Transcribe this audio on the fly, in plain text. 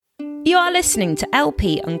You are listening to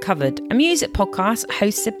LP Uncovered, a music podcast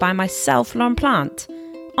hosted by myself, Lauren Plant.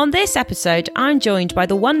 On this episode, I'm joined by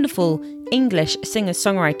the wonderful English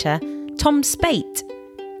singer-songwriter Tom Speight.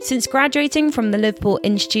 Since graduating from the Liverpool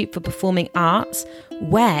Institute for Performing Arts,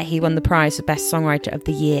 where he won the prize for Best Songwriter of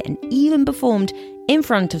the Year and even performed in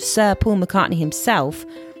front of Sir Paul McCartney himself,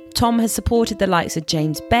 Tom has supported the likes of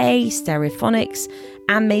James Bay, Stereophonics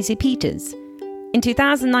and Maisie Peters. In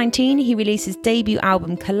 2019, he released his debut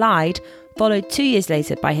album Collide, followed 2 years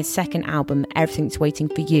later by his second album Everything's Waiting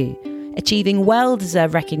for You, achieving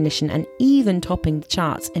well-deserved recognition and even topping the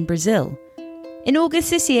charts in Brazil. In August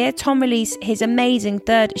this year, Tom released his amazing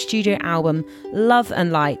third studio album, Love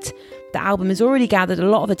and Light. The album has already gathered a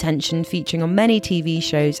lot of attention, featuring on many TV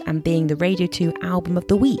shows and being the Radio 2 Album of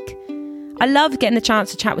the Week. I love getting the chance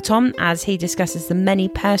to chat with Tom as he discusses the many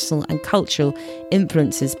personal and cultural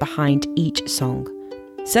influences behind each song.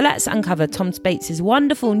 So let's uncover Tom Speight's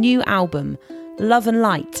wonderful new album, Love and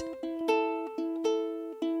Light.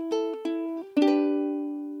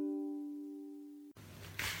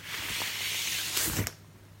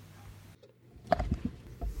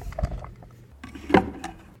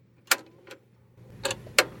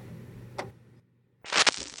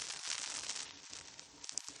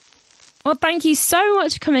 Well, thank you so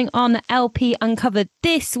much for coming on LP Uncovered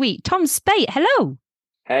this week. Tom Speight, hello.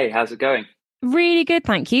 Hey, how's it going? Really good,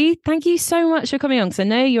 thank you. Thank you so much for coming on, because I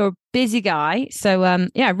know you're a busy guy. So,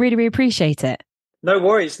 really appreciate it. No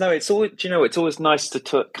worries. No, it's always nice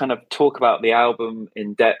to kind of talk about the album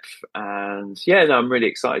in depth. And I'm really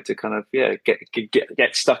excited to kind of,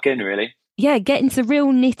 get stuck in, really. Yeah, get into the real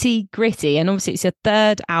nitty gritty. And obviously it's your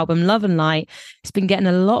third album, Love and Light. It's been getting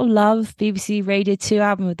a lot of love. BBC Radio 2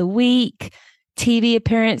 Album of the Week, TV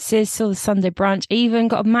appearances, saw the Sunday brunch, even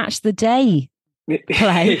got a Match of the Day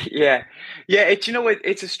play. Yeah.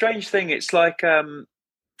 It's a strange thing. It's like,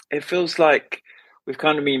 it feels like we've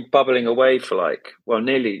kind of been bubbling away for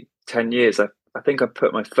nearly 10 years. I think I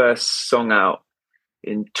put my first song out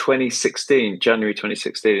in January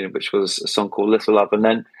 2016, which was a song called Little Love. And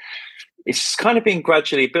then it's kind of been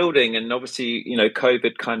gradually building, and obviously,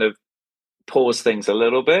 COVID kind of paused things a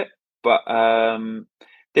little bit. But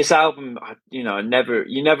this album, you never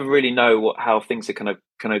really know how things are kind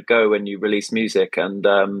of go when you release music,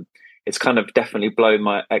 and it's kind of definitely blown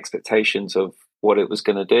my expectations of what it was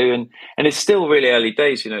going to do, and it's still really early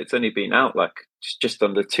days. It's only been out just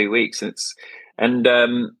under 2 weeks, and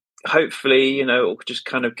hopefully, it'll just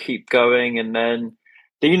kind of keep going, and then.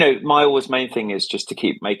 My always main thing is just to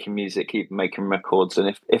keep making music, keep making records.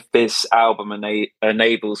 And if this album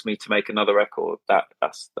enables me to make another record,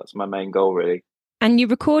 that's my main goal, really. And you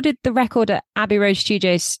recorded the record at Abbey Road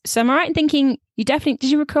Studios. So am I right in thinking did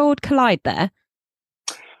you record Collide there?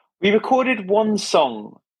 We recorded one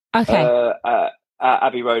song at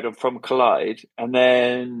Abbey Road from Collide. And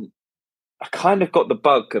then I kind of got the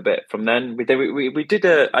bug a bit from then.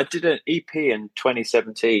 I did an EP in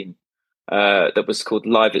 2017. That was called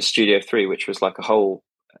Live at Studio 3, which was like a whole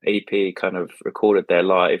EP kind of recorded there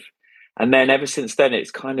live. And then ever since then, it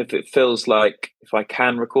feels like if I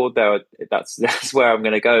can record there, that's where I'm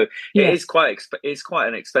going to go. Yeah. It's quite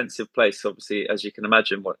an expensive place, obviously, as you can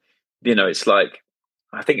imagine. It's like,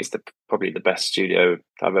 I think it's probably the best studio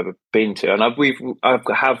I've ever been to. And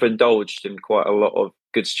I've indulged in quite a lot of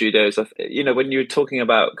good studios. When you're talking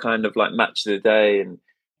about kind of like Match of the Day and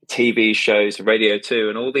TV shows, Radio 2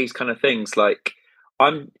 and all these kind of things, like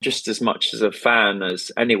I'm just as much as a fan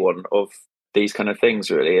as anyone of these kind of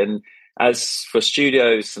things, really. And as for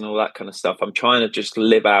studios and all that kind of stuff, I'm trying to just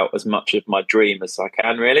live out as much of my dream as I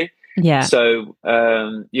can, really. Yeah. So,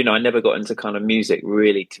 I never got into kind of music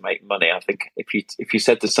really to make money. I think if you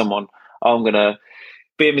said to someone, oh, I'm going to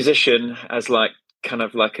be a musician as kind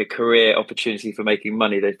of like a career opportunity for making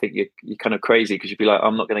money, they think you're kind of crazy, because you'd be like,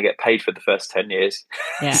 I'm not going to get paid for the first 10 years.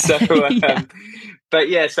 Yeah. So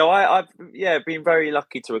I've been very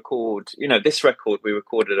lucky to record, this record we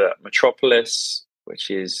recorded at Metropolis,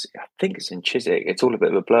 which is, I think it's in Chiswick. It's all a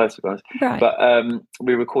bit of a blur, to be honest. Right. But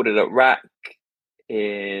we recorded at Rack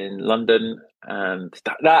in London, and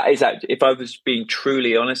that is actually, if I was being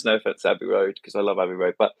truly honest, no offense to Abbey Road, because I love Abbey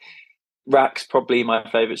Road, but Rack's probably my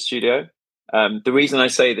favourite studio. The reason I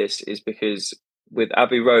say this is because with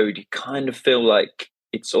Abbey Road, you kind of feel like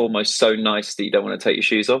it's almost so nice that you don't want to take your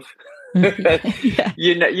shoes off. Yeah.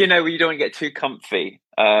 You don't want to get too comfy.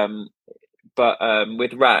 But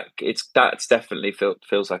with Rack, that's definitely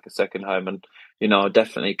feels like a second home, and I'll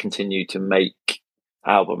definitely continue to make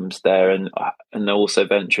albums there, and also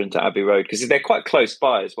venture into Abbey Road because they're quite close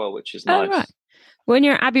by as well, which is nice. Right. When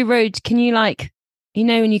you're at Abbey Road, can you You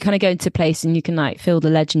know, when you kind of go into a place and you can like feel the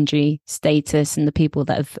legendary status and the people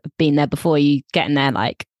that have been there before you, getting there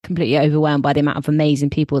like completely overwhelmed by the amount of amazing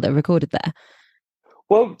people that are recorded there.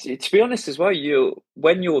 Well, to be honest as well,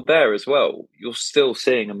 when you're there as well, you're still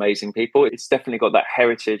seeing amazing people. It's definitely got that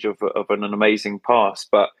heritage of an amazing past.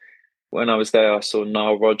 But when I was there, I saw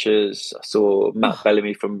Nile Rodgers, I saw Matt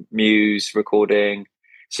Bellamy from Muse recording.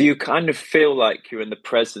 So you kind of feel like you're in the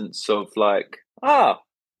presence of like,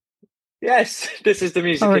 yes, this is the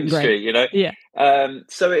music industry, you know? Yeah.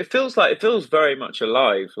 So it feels very much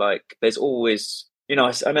alive. Like there's always, you know,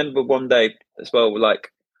 I remember one day as well, like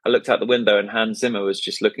I looked out the window and Hans Zimmer was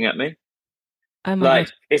just looking at me. Oh my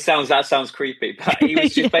God. That sounds creepy, but he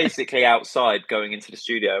was just basically outside going into the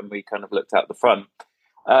studio and we kind of looked out the front.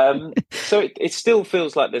 So it still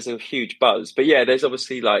feels like there's a huge buzz, but yeah, there's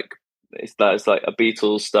obviously like, there's like a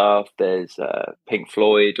Beatles stuff, there's Pink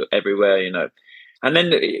Floyd everywhere, you know. And then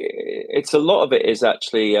it's a lot of it is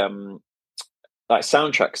actually like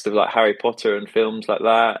soundtracks to like Harry Potter and films like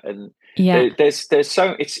that. And there's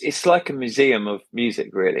so it's like a museum of music,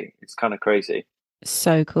 really. It's kind of crazy.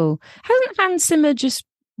 So cool. Hasn't Hans Zimmer just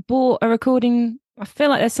bought a recording? I feel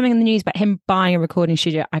like there's something in the news about him buying a recording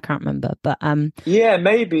studio. I can't remember, but yeah,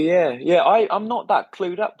 maybe, yeah. I'm not that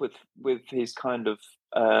clued up with his kind of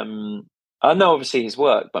I know obviously his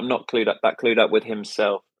work, but I'm not clued up with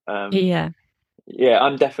himself. Yeah,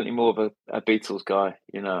 I'm definitely more of a Beatles guy.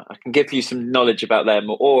 You know, I can give you some knowledge about them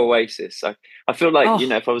or Oasis. I feel like, you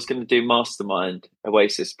know, if I was going to do Mastermind,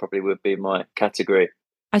 Oasis probably would be my category.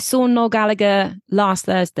 I saw Noel Gallagher last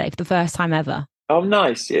Thursday for the first time ever. Oh,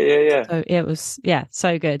 nice. Yeah. So it was,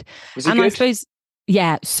 so good. Was it good? I suppose,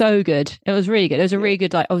 so good. It was really good. It was a really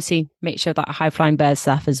good, like, obviously, mixture of like High Flying Bird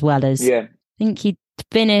stuff as well as, I think he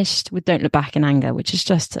finished with Don't Look Back in Anger, which is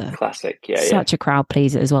just a classic. Such a crowd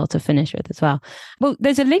pleaser as well to finish with as well. Well,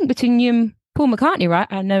 there's a link between you and Paul McCartney, right?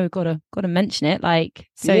 I know we've got to mention it. Like,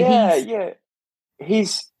 so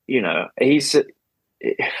he's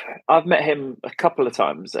I've met him a couple of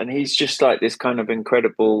times, and he's just like this kind of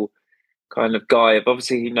incredible kind of guy.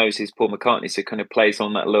 Obviously, he knows he's Paul McCartney, so he kind of plays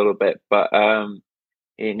on that a little bit. But and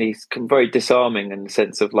he's very disarming in the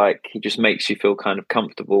sense of like he just makes you feel kind of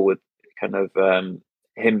comfortable with kind of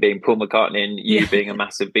him being Paul McCartney and you being a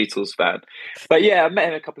massive Beatles fan. But yeah, I met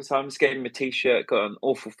him a couple of times, gave him a t-shirt, got an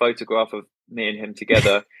awful photograph of me and him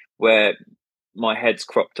together where my head's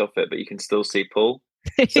cropped off it, but you can still see Paul.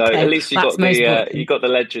 So at least you got the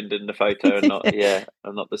legend in the photo and not and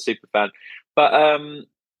not the super fan. But I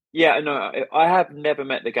have never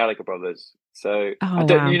met the Gallagher brothers. So I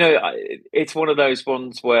don't, it's one of those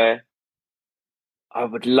ones where I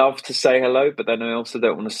would love to say hello, but then I also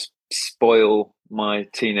don't want to spoil my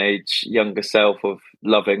teenage younger self of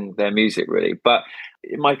loving their music, really. But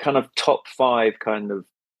my kind of top 5 kind of,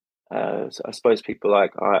 I suppose people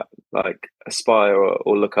like aspire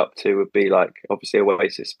or look up to would be like obviously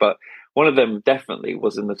Oasis, but one of them definitely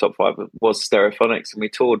was in the top 5 was Stereophonics, and we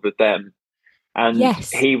toured with them, and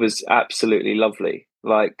he was absolutely lovely.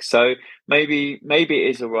 Like, so maybe it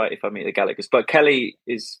is all right if I meet the Gallaghers, but Kelly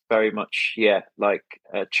is very much like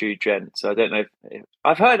a true gent. So I don't know if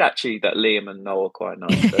I've heard actually that Liam and Noel are quite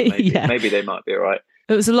nice. So maybe they might be all right.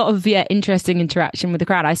 It was a lot of interesting interaction with the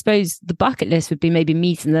crowd. I suppose the bucket list would be maybe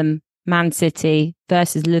meeting them Man City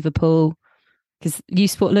versus Liverpool, because you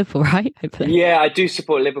support Liverpool, right? Hopefully. Yeah, I do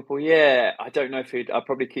support Liverpool. Yeah, I don't know if I'd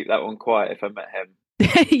probably keep that one quiet if I met him.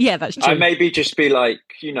 Yeah, that's true. I maybe just be like,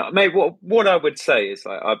 maybe what I would say is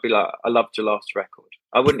like, I'd be like, I loved your last record.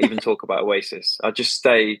 I wouldn't even talk about Oasis. I'd just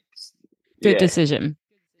stay. Good decision.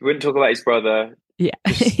 Wouldn't talk about his brother. Yeah.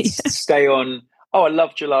 Stay on. Oh, I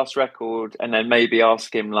loved your last record, and then maybe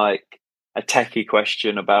ask him like a techie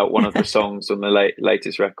question about one of the songs on the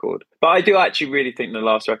latest record. But I do actually really think the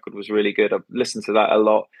last record was really good. I've listened to that a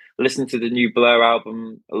lot. I listened to the new Blur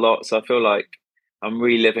album a lot, so I feel like I'm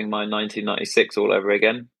reliving my 1996 all over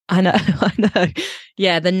again. I know.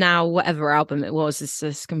 Yeah, the Now whatever album it was is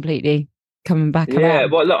just completely coming back around. Yeah,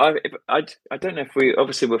 well, look, I don't know if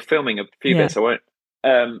we're filming a few bits. I won't.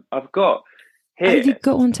 I've got here. Oh, you've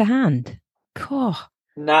got one to hand. God.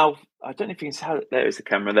 Now, I don't know if you can see how there is a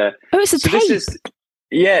camera there. Oh, it's a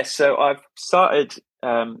tape. So I've started.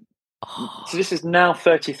 So this is Now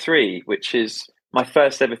 33, which is my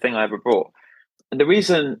first ever thing I ever bought. And the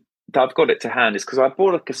reason that I've got it to hand is because I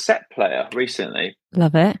bought a cassette player recently.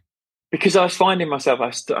 Love it. Because I was finding myself,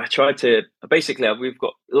 I tried to, basically, we've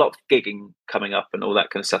got a lot of gigging coming up and all that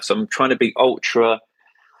kind of stuff. So I'm trying to be ultra,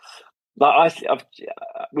 like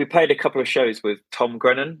we played a couple of shows with Tom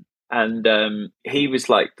Grennan, and he was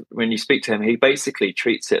like, when you speak to him, he basically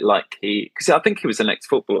treats it like because I think he was an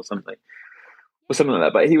ex-football or something like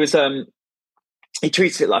that. But he was, he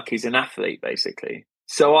treats it like he's an athlete, basically.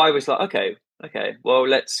 So I was like, okay, well,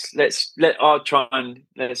 we'll try and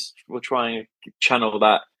channel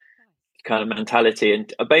that kind of mentality.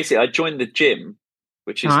 And basically, I joined the gym,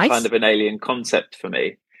 which is kind Nice. of an alien concept for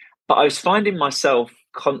me. But I was finding myself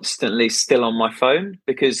constantly still on my phone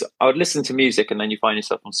because I would listen to music and then you find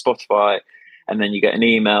yourself on Spotify and then you get an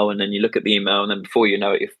email and then you look at the email and then before you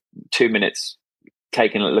know it, you're 2 minutes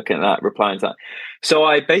taking a look at that, replying to that. So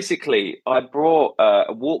I brought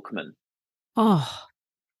a Walkman. Oh,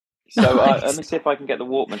 so nice. Let me see if I can get the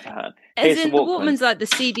Walkman to hand. As in the Walkman's like the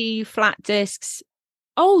CD flat discs.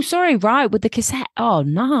 Oh, sorry, right, with the cassette. Oh,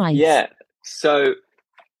 nice. Yeah. So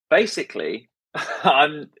basically,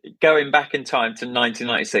 I'm going back in time to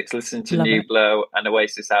 1996, listening to New Blur and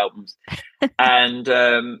Oasis albums, and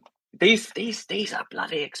these are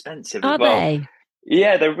bloody expensive as well. They?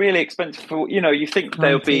 Yeah, they're really expensive. For you think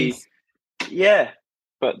they'll be,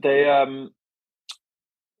 but they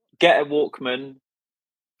get a Walkman,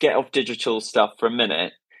 get off digital stuff for a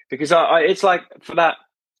minute because it's like for that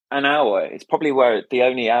an hour. It's probably the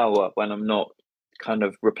only hour when I'm not kind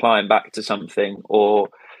of replying back to something or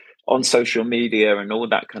on social media and all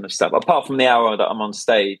that kind of stuff, apart from the hour that I'm on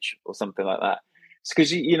stage or something like that. It's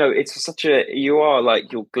because you are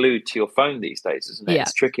like you're glued to your phone these days, isn't it? Yeah.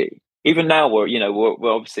 It's tricky. Even now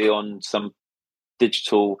we're obviously on some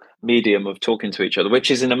digital medium of talking to each other,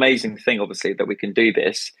 which is an amazing thing, obviously, that we can do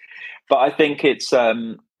this. But I think it's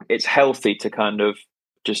healthy to kind of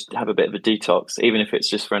just have a bit of a detox, even if it's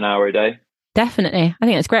just for an hour a day. Definitely. I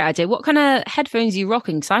think that's a great idea. What kind of headphones are you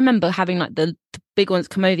rocking? Because I remember having like the big ones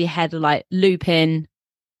come over your head, like loop in.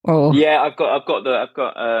 Or yeah, I've got a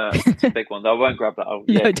big one. I won't grab that.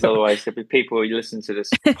 Otherwise there'll be people who listen to this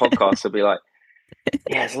podcast will be like,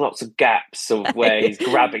 yeah, there's lots of gaps of where he's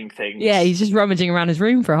grabbing things. Yeah, he's just rummaging around his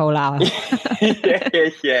room for a whole hour.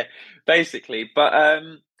 yeah, basically. But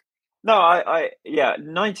no,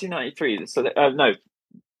 1993. So no,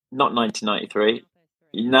 not 1993.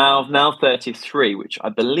 Now 33, which I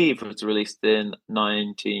believe was released in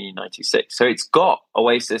 1996. So it's got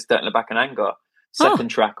Oasis, Don't Look Back in Anger, second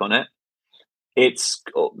track on it. It's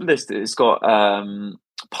got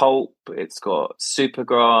Pulp, it's got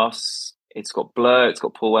Supergrass, it's got Blur, it's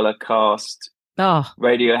got Paul Weller Cast,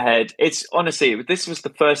 Radiohead. It's honestly, this was the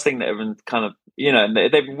first thing that everyone kind of,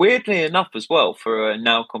 they weirdly enough as well for a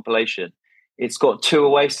Now compilation. It's got 2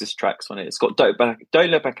 Oasis tracks on it. It's got Don't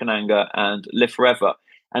Look Back in Anger and Live Forever.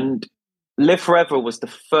 And Live Forever was the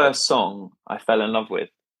first song I fell in love with.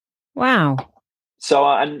 Wow. So,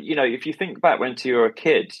 if you think back when you were a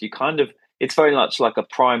kid, it's very much like a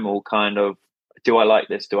primal kind of, do I like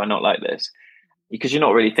this? Do I not like this? Because you're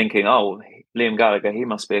not really thinking, oh, Liam Gallagher, he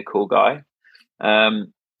must be a cool guy.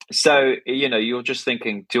 So, you're just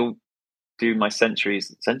thinking, do my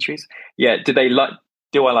centuries? Yeah.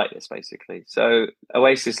 Do I like this, basically? So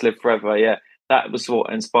Oasis, Live Forever, yeah, that was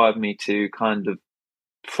what inspired me to kind of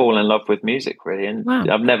fall in love with music, really. And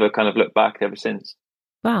I've never kind of looked back ever since.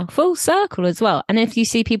 Wow, full circle as well. And if you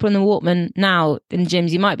see people in the Walkman now in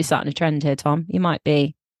gyms, you might be starting a trend here, Tom. You might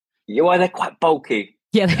be. Yeah, well, they're quite bulky.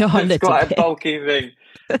 Yeah, they are. It's quite a bulky thing.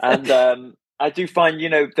 And I do find,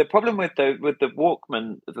 the problem with the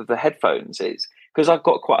Walkman, the headphones is, because I've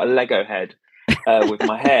got quite a Lego head with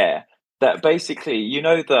my hair, that basically,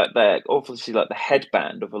 that they're obviously like the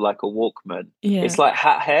headband of like a Walkman. Yeah. It's like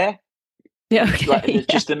hat hair. Yeah, okay, like it's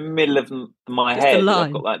just in the middle of my head.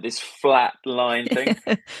 I've got like this flat line thing.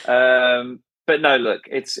 But no, look,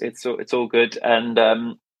 it's all good, and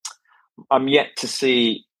I'm yet to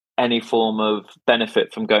see any form of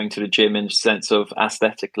benefit from going to the gym in the sense of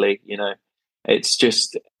aesthetically. It's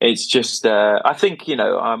just. I think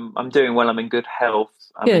I'm doing well. I'm in good health.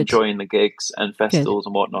 I'm enjoying the gigs and festivals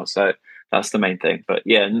and whatnot. So that's the main thing. But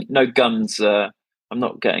yeah, no guns. I'm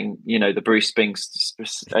not getting, the Bruce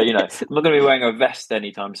Springsteen, I'm not going to be wearing a vest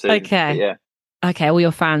anytime soon. Okay. Yeah. Okay. All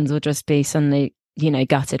your fans will just be suddenly,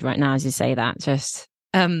 gutted right now as you say that. Just,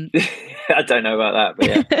 I don't know about that, but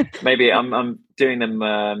yeah, maybe I'm doing them.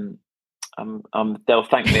 They'll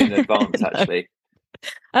thank me in advance, actually.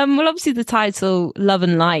 Well, obviously the title "Love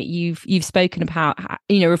and Light," you've spoken about,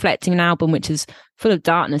 reflecting an album which is full of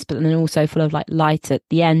darkness, but then also full of like light at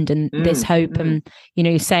the end and this hope. And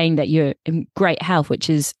you're saying that you're in great health, which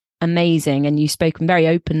is amazing. And you've spoken very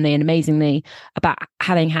openly and amazingly about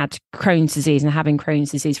having had Crohn's disease and having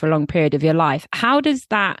Crohn's disease for a long period of your life. How does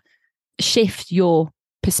that shift your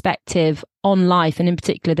perspective on life, and in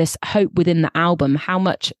particular this hope within the album? How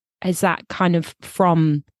much is that kind of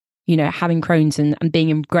from having Crohn's and being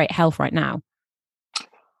in great health right now?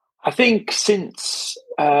 I think since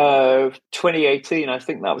 2018, I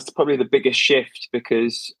think that was probably the biggest shift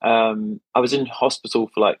because I was in hospital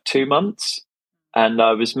for like 2 months and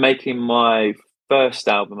I was making my first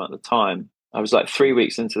album at the time. I was like 3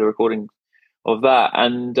 weeks into the recording of that.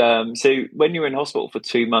 And so when you're in hospital for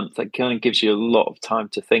 2 months, that kind of gives you a lot of time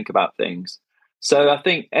to think about things. So I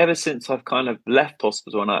think ever since I've kind of left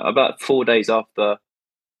hospital, and about 4 days after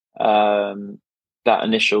that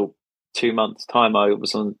initial 2 months time, I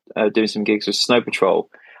was on doing some gigs with Snow Patrol.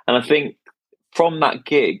 And I think from that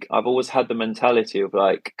gig, I've always had the mentality of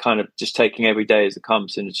like kind of just taking every day as it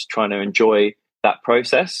comes and just trying to enjoy that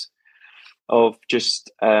process of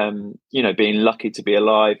just being lucky to be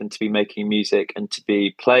alive and to be making music and to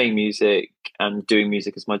be playing music and doing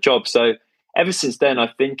music as my job. So ever since then, I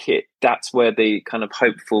think that's where the kind of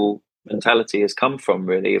hopeful mentality has come from,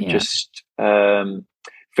 really, of just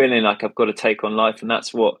feeling like I've got to take on life. And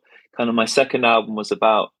that's what kind of my second album was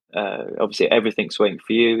about. Obviously, Everything's Waiting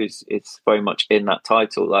for You it's very much in that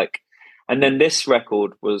title. Like, and then this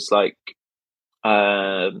record was like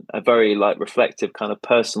a very like reflective kind of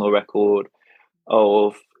personal record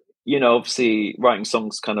of, obviously writing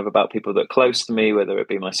songs kind of about people that are close to me, whether it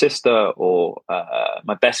be my sister or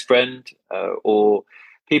my best friend or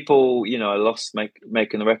people, I lost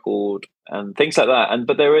making the record and things like that.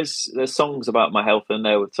 But there's songs about my health in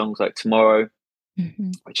there, with songs like Tomorrow,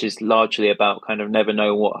 which is largely about kind of never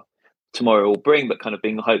know what tomorrow will bring, but kind of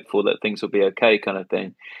being hopeful that things will be okay kind of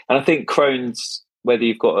thing. And I think Crohn's, whether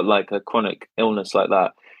you've got like a chronic illness like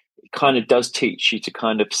that, it kind of does teach you to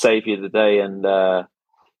kind of savor the day and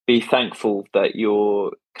be thankful that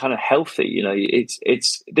you're kind of healthy.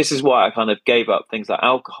 This is why I kind of gave up things like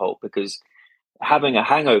alcohol, because having a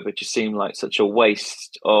hangover just seemed like such a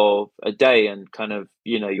waste of a day and kind of,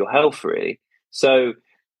 your health, really. So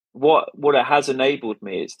what it has enabled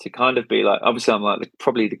me is to kind of be like, obviously I'm like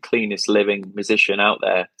probably the cleanest living musician out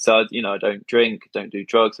there. So, I don't drink, don't do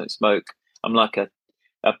drugs, don't smoke. I'm like a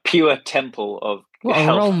pure temple of what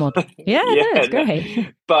health. a role model. Yeah, it's great. No.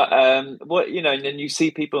 But and then you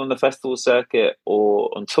see people on the festival circuit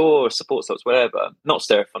or on tour or support stops, whatever, not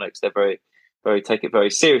Stereophonics, they're very, very, take it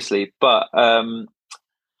very seriously. But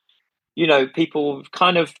people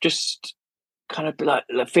kind of just kind of like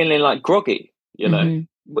feeling like groggy, and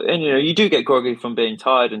you do get groggy from being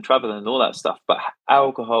tired and traveling and all that stuff, but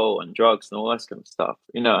alcohol and drugs and all that kind of stuff,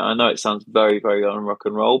 I know it sounds very, very on rock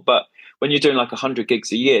and roll, but when you're doing like 100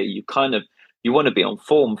 gigs a year, you want to be on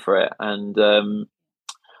form for it. And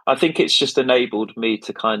I think it's just enabled me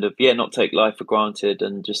to kind of not take life for granted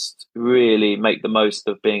and just really make the most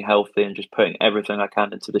of being healthy and just putting everything I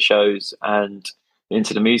can into the shows and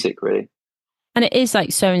into the music, really. And it is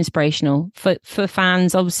like so inspirational for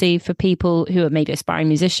fans, obviously, for people who are maybe aspiring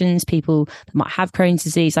musicians, people that might have Crohn's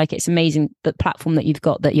disease. Like, it's amazing the platform that you've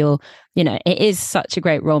got, that you're, it is such a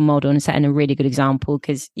great role model and setting a really good example,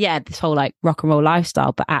 because this whole like rock and roll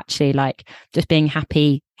lifestyle, but actually like just being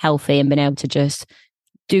happy, healthy, and being able to just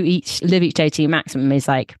live each day to your maximum is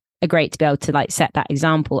like a great to be able to like set that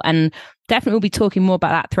example. And definitely we'll be talking more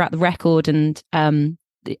about that throughout the record, and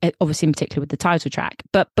obviously in particular with the title track.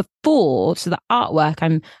 But before, so the artwork,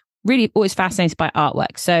 I'm really always fascinated by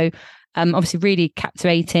artwork. So obviously really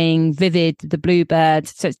captivating, vivid, the bluebird.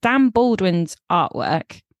 So it's Dan Baldwin's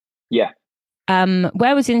artwork. Yeah.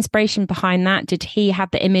 Where was the inspiration behind that? Did he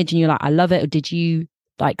have the image and you're like, I love it? Or did you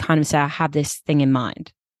like kind of say, I have this thing in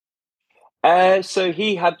mind? So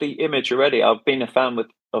he had the image already. I've been a fan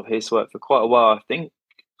of his work for quite a while. I think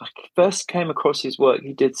I first came across his work.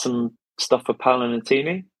 He did some stuff for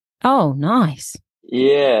Palanatini. Oh, nice.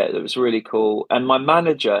 Yeah, that was really cool. And my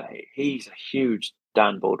manager, he's a huge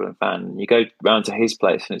Dan Baldwin fan. You go round to his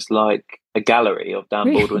place and it's like a gallery of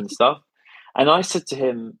Dan Baldwin stuff. And I said to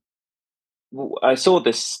him, I saw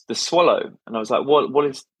the swallow, and I was like, what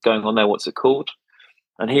is going on there? What's it called?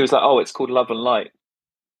 And he was like, oh, it's called Love and Light.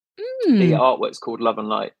 The artwork's called Love and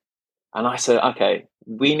Light. And I said, okay,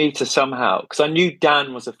 we need to somehow, because I knew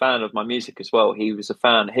Dan was a fan of my music as well. He was a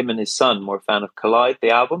fan, him and his son were a fan of Collide, the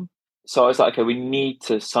album. So I was like, okay, we need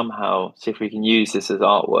to somehow see if we can use this as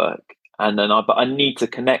artwork. And then but I need to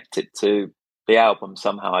connect it to the album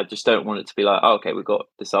somehow. I just don't want it to be like, oh, okay, we've got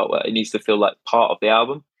this artwork. It needs to feel like part of the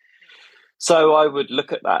album. So I would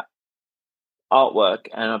look at that artwork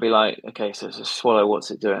and I'd be like, okay, so it's a swallow, what's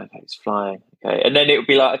it doing? Okay, it's flying. Okay. And then it would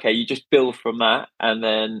be like, okay, you just build from that. And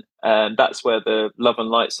then that's where the Love and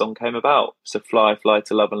Light song came about. So fly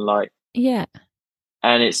to love and light. Yeah.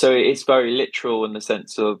 And it's very literal in the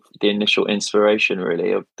sense of the initial inspiration,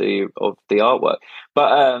 really, of the artwork.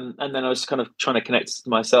 But and then I was kind of trying to connect it to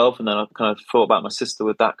myself, and then I kind of thought about my sister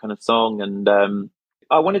with that kind of song, and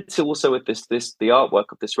I wanted to also with the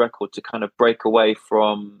artwork of this record to kind of break away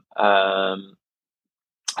from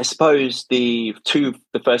I suppose the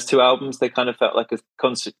first two albums, they kind of felt like a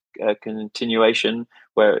constant continuation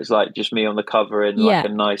where it was like just me on the cover in like a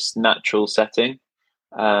nice natural setting.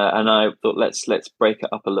 And I thought let's break it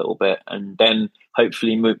up a little bit, and then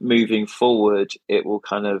hopefully moving forward, it will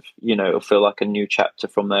kind of it'll feel like a new chapter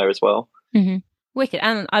from there as well. Mm-hmm. Wicked.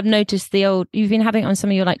 And I've noticed you've been having it on some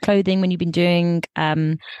of your like clothing when you've been doing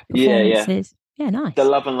performances. Yeah, nice. The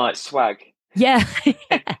Love and Light swag. Yeah.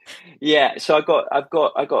 Yeah. So I've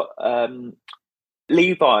got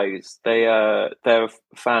Levi's. They're a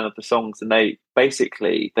fan of the songs, and they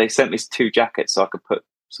sent me 2 jackets so I could put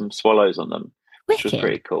some swallows on them, which was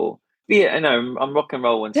pretty cool. Yeah, I know I'm rock and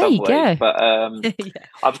roll in some ways, but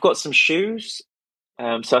I've got some shoes.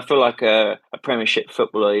 So I feel like a Premiership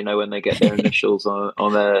footballer, when they get their initials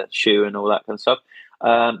on their shoe and all that kind of stuff.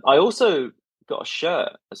 I also got a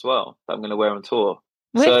shirt as well that I'm going to wear on tour.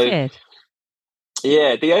 Wicked. So,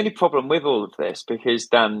 yeah, the only problem with all of this, because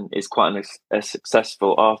Dan is quite a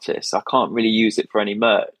successful artist, I can't really use it for any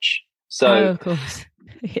merch. So, of course.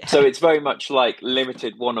 Yeah. So it's very much like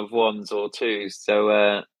limited one of ones or twos.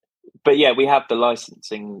 So, but yeah, we have the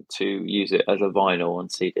licensing to use it as a vinyl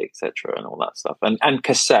and CD, etc., and all that stuff, and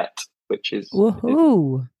cassette, which is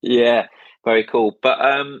yeah, very cool. But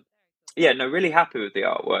yeah, no, really happy with the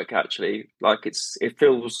artwork actually. Like it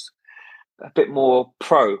feels a bit more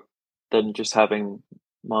pro than just having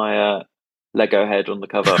my Lego head on the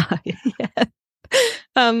cover. Yeah.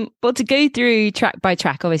 Well, to go through track by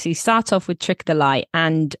track, obviously start off with Trick of the Light,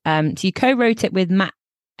 and so you co-wrote it with Matt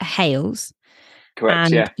Hales. Correct.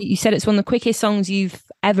 And yeah. You said it's one of the quickest songs you've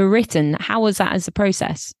ever written. How was that as a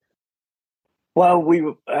process? Well,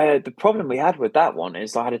 the problem we had with that one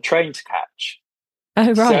is I had a train to catch. Oh,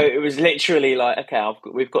 right. So it was literally like, okay,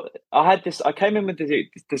 I came in with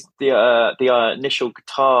the initial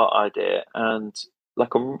guitar idea and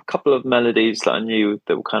like a couple of melodies that I knew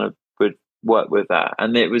that would work with that.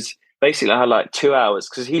 And it was basically, I had like 2 hours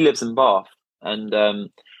because he lives in Bath, and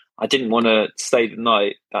I didn't want to stay that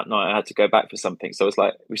night. I had to go back for something. So it was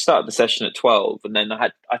like, we started the session at 12, and then I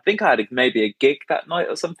had maybe a gig that night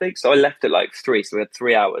or something. So I left at like 3. So we had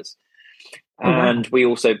 3 hours. And we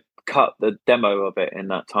also cut the demo of it in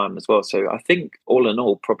that time as well. So I think all in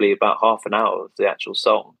all, probably about half an hour of the actual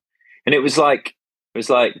song. And it was like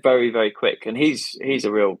very, very quick. And he's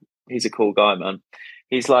a cool guy, man.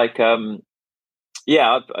 He's like, again,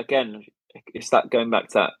 it's that going back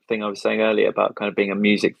to that thing I was saying earlier about kind of being a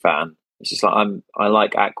music fan. It's just like I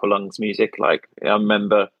like Aqualung's music. Like I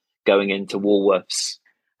remember going into Woolworths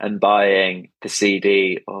and buying the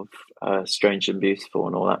CD of Strange and Beautiful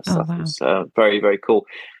and all that stuff. Wow. It's very, very cool.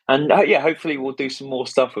 And hopefully we'll do some more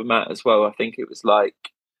stuff with Matt as well. I think it was like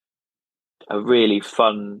a really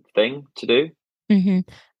fun thing to do. Mm-hmm.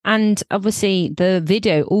 And obviously the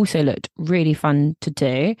video also looked really fun to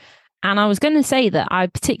do. And I was going to say that I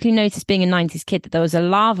particularly noticed, being a 90s kid, that there was a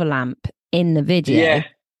lava lamp in the video. Yeah.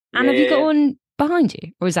 And have you got one behind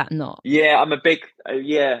you, or is that not? Yeah, I'm a big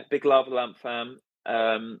lava lamp fan.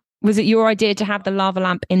 Was it your idea to have the lava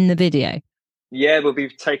lamp in the video? Yeah, we'll be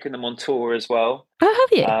taking them on tour as well. Oh,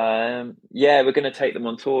 have you? Yeah, we're going to take them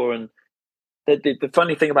on tour. And the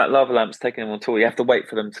funny thing about lava lamps taking them on tour, you have to wait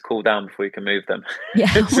for them to cool down before you can move them.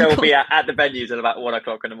 Yeah. So we'll be at the venues at about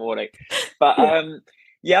 1:00 in the morning. But I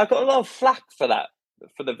got a lot of flack for that,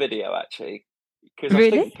 for the video, actually. Because I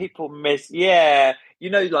think people miss... Yeah,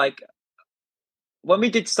 like... When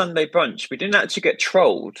we did Sunday Brunch, we didn't actually get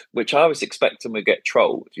trolled, which I was expecting we'd get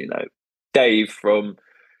trolled. Dave from,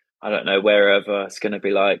 I don't know, wherever, is going to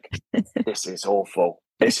be like, this is awful.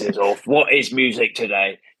 This is awful. What is music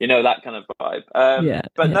today? That kind of vibe.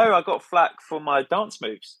 But no, I got flack for my dance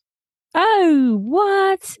moves. Oh,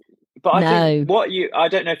 what? But I think I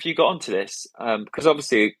don't know if you got onto this, because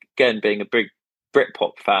obviously, again, being a big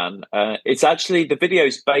Britpop fan, it's actually, the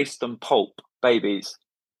video's based on Pulp Babies.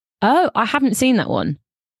 Oh, I haven't seen that one.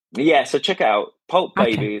 Yeah, so check it out, Pulp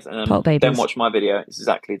Babies, and then watch my video. It's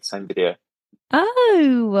exactly the same video.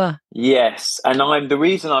 Oh, yes, and the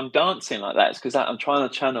reason I'm dancing like that is because I'm trying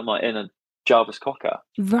to channel my inner Jarvis Cocker.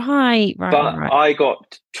 Right. But I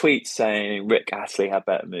got tweets saying Rick Astley had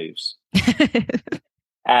better moves,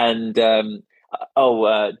 and dad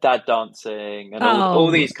dancing, and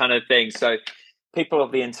all these kind of things. So people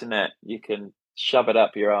of the internet, you can shove it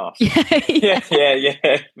up your ass. Yeah.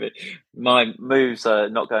 My moves are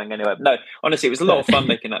not going anywhere. No, honestly, it was a lot of fun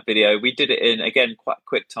making that video. We did it in, again, quite a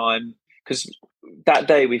quick time, because that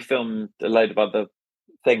day we filmed a load of other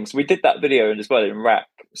things. We did that video as well in Rack,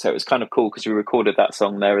 so it was kind of cool because we recorded that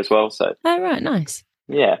song there as well. So right, nice.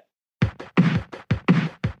 Yeah.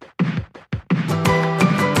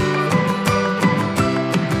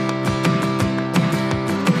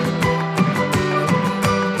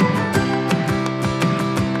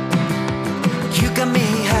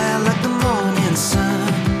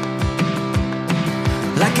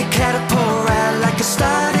 like a catapult, right, like a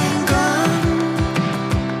starting gun,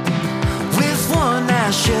 with one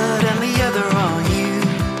eye shut and the other on you.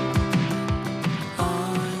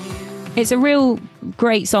 It's a real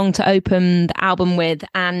great song to open the album with,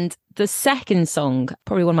 and the second song,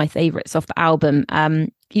 probably one of my favourites off the album.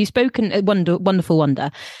 You've spoken, Wonderful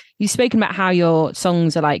Wonder. You've spoken about how your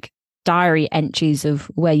songs are like diary entries of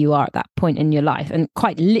where you are at that point in your life, and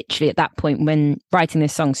quite literally at that point when writing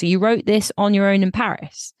this song. So you wrote this on your own in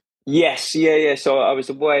Paris? Yes, yeah. So I was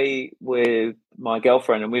away with my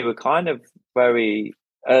girlfriend, and we were kind of very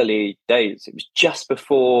early days. It was just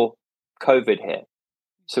before COVID hit.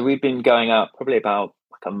 So we've been going out probably about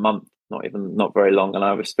like a month, not very long, and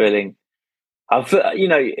I was feeling, I'm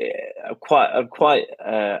quite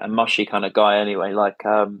a mushy kind of guy anyway.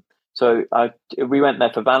 So we went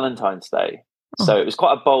there for Valentine's Day. So it was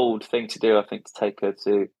quite a bold thing to do, I think, to take her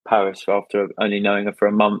to Paris after only knowing her for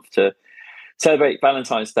a month to celebrate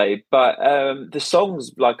Valentine's Day. But the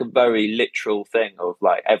song's like a very literal thing of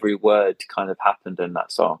like every word kind of happened in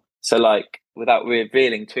that song. So like, without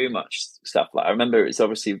revealing too much stuff, like I remember it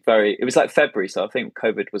was like February, so I think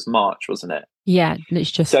COVID was March, wasn't it? Yeah,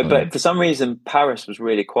 it's just so. But for some reason, Paris was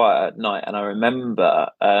really quiet at night, and I remember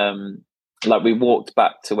like we walked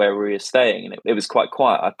back to where we were staying, and it was quite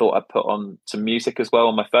quiet. I thought I'd put on some music as well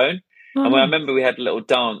on my phone, and I remember we had a little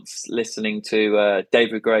dance listening to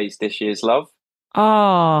David Gray's "This Year's Love."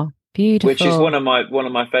 Oh, beautiful! Which is one of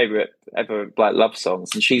my favorite ever like love songs,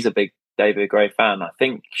 and she's a big David Gray fan. I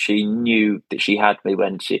think she knew that she had me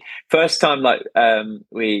when she first time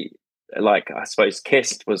we I suppose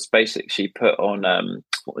kissed was basically she put on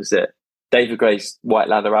what was it, David Gray's White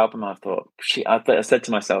Leather album. I said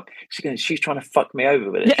to myself, she's trying to fuck me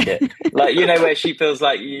over with this shit. Like, where she feels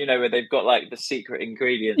like, where they've got like the secret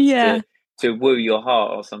ingredients to woo your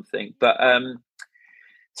heart or something. But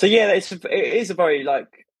so yeah, it is a very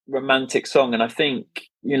like romantic song, and I think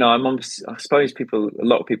I suppose a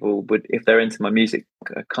lot of people would, if they're into my music,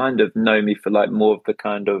 kind of know me for like more of the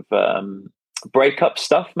kind of breakup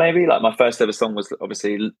stuff. Maybe like my first ever song was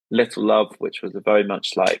obviously "Little Love," which was very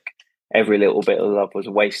much like every little bit of love was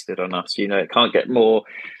wasted on us. It can't get more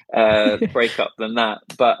breakup than that.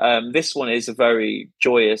 But this one is a very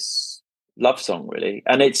joyous love song, really,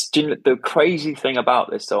 and it's the crazy thing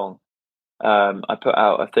about this song. I put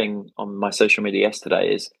out a thing on my social media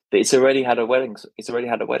yesterday is that it's already had a wedding.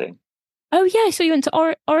 Oh yeah, so you went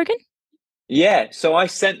to Oregon? Yeah, so I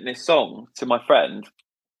sent this song to my friend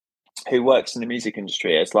who works in the music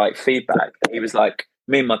industry as like feedback. He was like,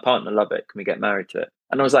 "Me and my partner love it. Can we get married to it?"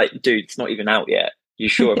 And I was like, "Dude, it's not even out yet. You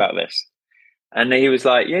sure about this?" And he was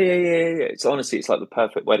like, "Yeah. It's honestly, it's like the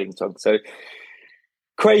perfect wedding song." So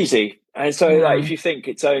crazy. And so like, if you think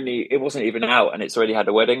it wasn't even out and it's already had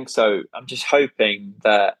a wedding. So I'm just hoping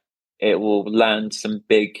that it will land some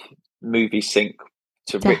big movie sync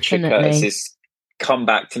to Richard Curtis's Come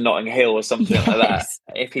Back to Notting Hill or something like that.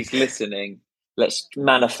 If he's listening, let's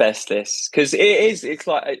manifest this. Because it's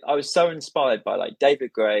like, I was so inspired by like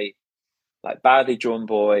David Gray, like Badly Drawn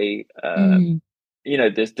Boy, the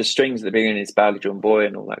strings at the beginning is Badly Drawn Boy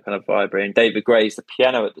and all that kind of vibrating. David Gray's the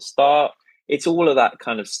piano at the start. It's all of that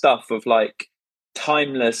kind of stuff of like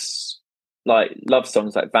timeless, like love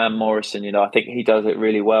songs like Van Morrison. I think he does it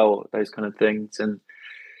really well, those kind of things. And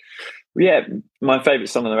yeah, my favorite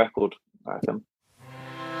song on the record, I reckon.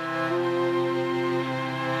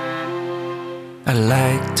 I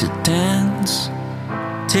like to dance,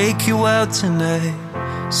 take you out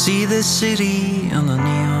tonight, see the city and the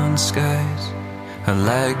neon skies. I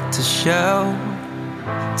like to shout,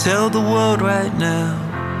 tell the world right now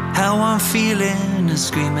how I'm feeling and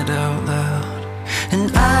scream it out loud.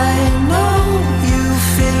 And I know you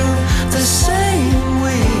feel the same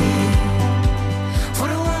way.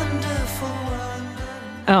 What a wonderful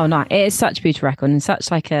wonder. Oh no, it is such a beautiful record and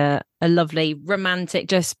such like a lovely romantic,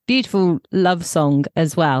 just beautiful love song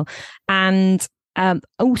as well. And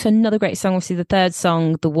also another great song, obviously the third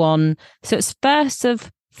song, The One. So it's first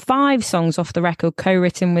of 5 songs off the record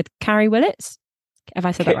co-written with Carey Willits. Have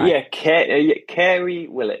I said that right? Yeah, Carey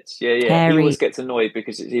Willits. Yeah. He always gets annoyed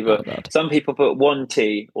because it's either some people put 1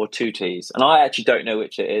 T or 2 T's, and I actually don't know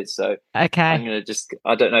which it is. So okay, I'm gonna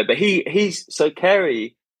I don't know. But he's so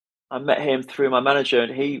Carey. I met him through my manager,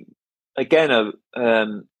 and he again a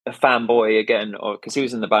fanboy again, or because he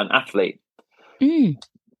was in the band Athlete,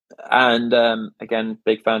 and again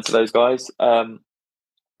big fans of those guys.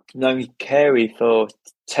 Known Carey for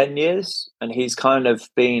 10 years, and he's kind of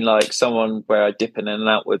been like someone where I dip in and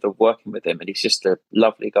out with of working with him, and he's just a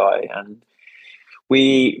lovely guy. And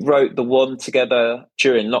we wrote The One together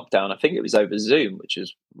during lockdown. I think it was over Zoom, which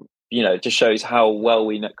is it just shows how well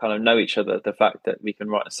we kind of know each other. The fact that we can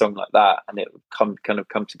write a song like that and it would come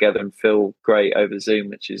together and feel great over Zoom,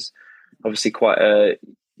 which is obviously quite a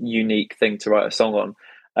unique thing to write a song on.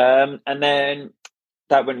 And then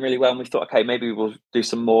that went really well, and we thought, okay, maybe we'll do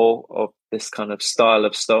some more of this kind of style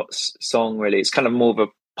of song. Really, it's kind of more of a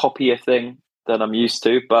poppier thing than I'm used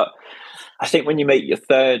to. But I think when you make your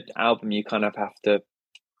third album, you kind of have to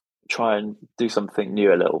try and do something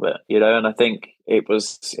new a little bit, and I think it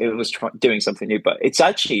was doing something new. But we've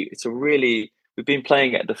been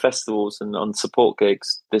playing at the festivals and on support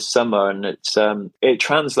gigs this summer, and it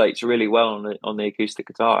translates really well on the acoustic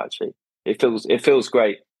guitar. Actually, it feels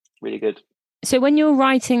great, really good. So when you're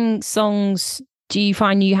writing songs, do you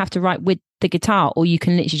find you have to write with the guitar, or you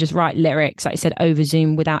can literally just write lyrics, like I said, over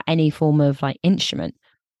Zoom without any form of like instrument?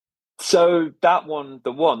 So the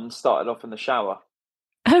one started off in the shower.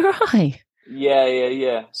 Oh, right.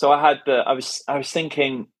 Yeah. So I was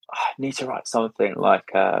thinking, I need to write something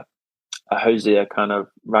like a Hosier kind of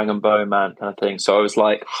rag and bone man kind of thing. So I was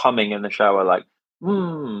like humming in the shower, like,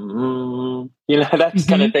 that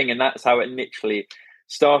kind of thing. And that's how it literally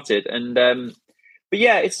started. And, but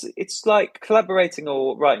yeah, it's like collaborating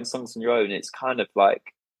or writing songs on your own. It's kind of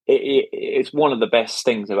like, it's one of the best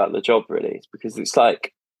things about the job, really. It's because it's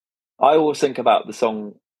like, I always think about the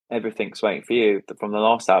song Everything's Waiting for You from the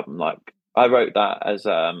last album. Like, I wrote that as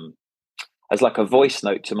like a voice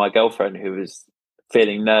note to my girlfriend who was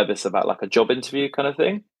feeling nervous about like a job interview kind of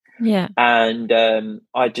thing. Yeah. And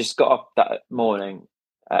I just got up that morning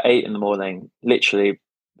at 8 a.m, literally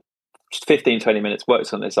 15-20 minutes,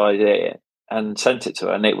 worked on this idea and sent it to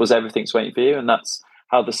her, and it was Everything's Waiting for You, and that's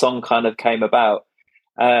how the song kind of came about.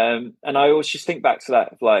 And I always just think back to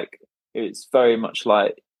that, like, it's very much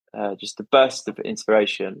like just a burst of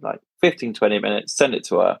inspiration, like 15-20 minutes, send it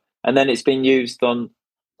to her, and then it's been used on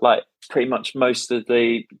like pretty much most of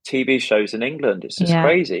the TV shows in England. It's just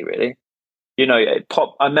crazy, really. I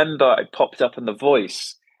remember it popped up on The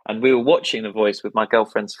Voice, and we were watching The Voice with my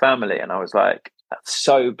girlfriend's family, and I was like, that's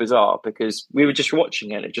so bizarre, because we were just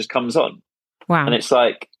watching it and it just comes on. Wow. And it's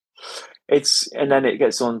like, and then it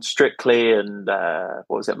gets on Strictly and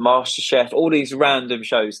MasterChef, all these random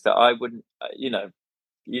shows that I wouldn't,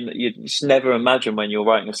 you just never imagine when you're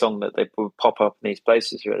writing a song that they would pop up in these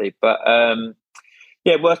places, really. But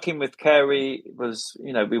working with Carey was,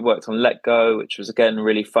 we worked on Let Go, which was again a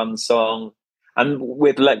really fun song. And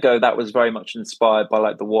with Let Go, that was very much inspired by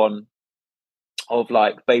like the one of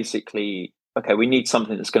like, basically, okay, we need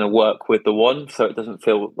something that's going to work with the one, so it doesn't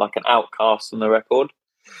feel like an outcast on the record.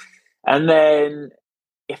 And then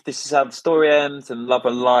If This Is How the Story Ends and Love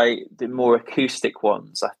and Light, the more acoustic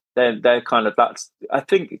ones, they're kind of, that's, I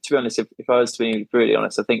think, to be honest, if I was to be really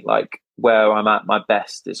honest, I think like where I'm at my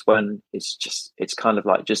best is when it's kind of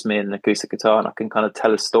like just me and an acoustic guitar, and I can kind of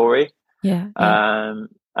tell a story. Yeah.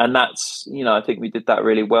 And that's, I think we did that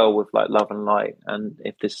really well with like Love and Light and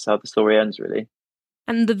If This Is How the Story Ends, really.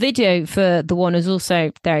 And the video for the one is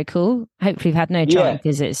also very cool. Hopefully you've had no trouble,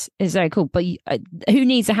 because it's very cool. But who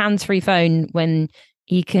needs a hands-free phone when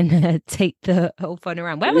you can take the whole phone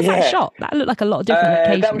around? Where was that shot? That looked like a lot of different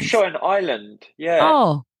locations. That was shot in Ireland, yeah.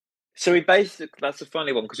 Oh. So that's a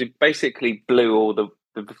funny one, because we basically blew all the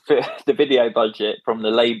video budget from the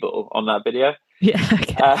label on that video. Yeah,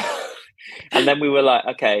 okay. And then we were like,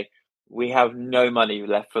 okay, we have no money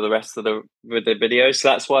left for the rest of the video. So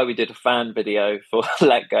that's why we did a fan video for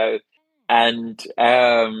Let Go. And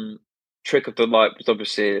Trick of the Light was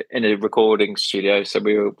obviously in a recording studio. So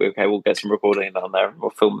we were okay, we'll get some recording down there and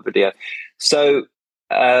we'll film a video. So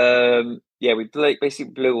we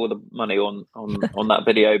basically blew all the money on that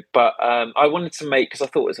video. But I wanted to make, because I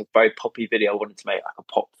thought it was a very poppy video, I wanted to make like a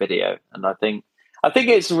pop video. And I think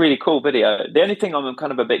it's a really cool video. The only thing I'm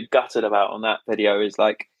kind of a bit gutted about on that video is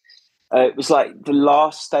like, it was like the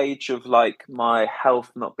last stage of like my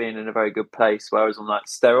health not being in a very good place, where I was on like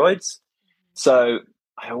steroids. So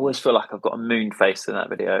I always feel like I've got a moon face in that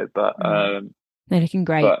video, but they're looking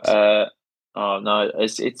great. But oh no,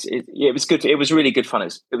 it was good. It was really good fun.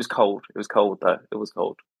 It was cold. It was cold though. It was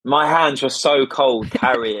cold. My hands were so cold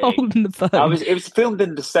carrying. Holding the phone. It was filmed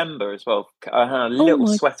in December as well. I had a little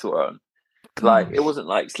sweater on. Gosh. Like, it wasn't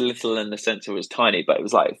like little in the sense it was tiny, but it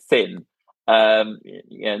was like thin.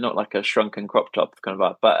 Not like a shrunken crop top kind of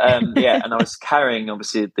vibe. But and I was carrying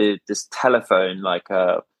obviously this telephone, like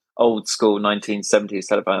a old school 1970s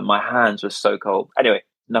telephone, and my hands were so cold. Anyway,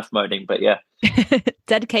 enough moaning, but yeah.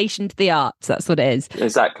 Dedication to the arts, that's what it is.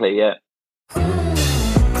 Exactly, yeah.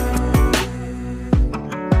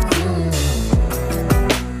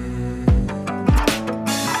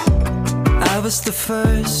 I was the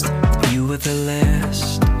first, you were the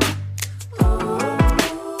last.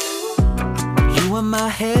 in my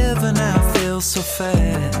heaven, I feel so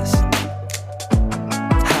fast.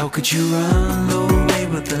 How could you run away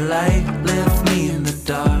with the light? Left me in the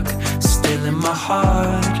dark, still in my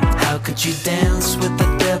heart. How could you dance with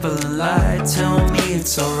the devil and lie? Tell me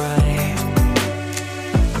it's alright.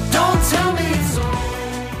 Don't tell me it's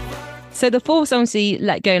alright. So the fourth song, see,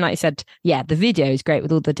 Let Go, and like I said, yeah, the video is great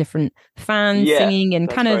with all the different fans singing and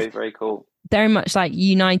kind of very cool. Very much like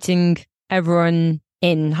uniting everyone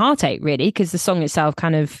in heartache, really, because the song itself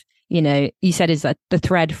kind of, you know, you said is that the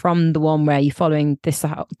thread from the one where you're following this,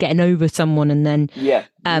 getting over someone and then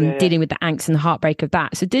dealing with the angst and the heartbreak of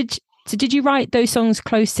that. So did you write those songs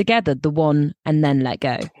close together, the one and then Let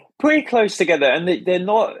Go? Pretty close together, and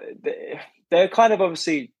they're kind of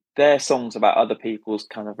obviously they're songs about other people's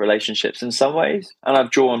kind of relationships in some ways, and I've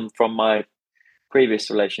drawn from my previous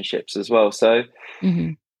relationships as well. So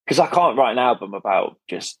because I can't write an album about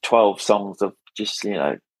just 12 songs of just, you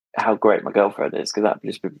know, how great my girlfriend is, because that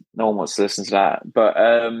just no one wants to listen to that. But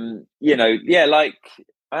you know, yeah, like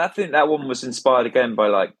I think that one was inspired again by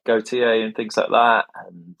like Gautier and things like that,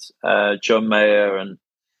 and John Mayer, and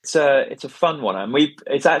it's a fun one, and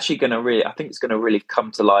it's actually going to really, I think it's going to really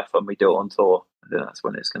come to life when we do it on tour. I think that's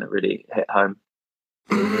when it's going to really hit home.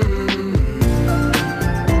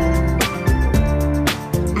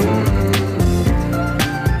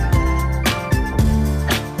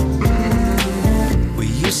 We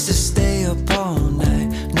used to stay up all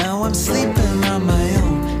night. Now I'm sleeping on my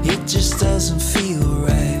own. It just doesn't feel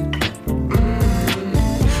right.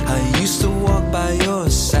 I used to walk by your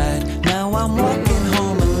side. Now I'm walking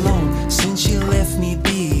home alone since you left me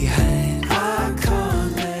behind. I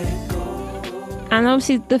can't let go. And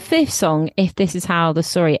obviously the fifth song, If This Is How the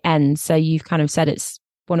Story Ends. So you've kind of said it's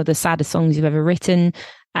one of the saddest songs you've ever written,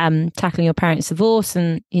 tackling your parents' divorce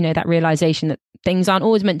and, you know, that realization that things aren't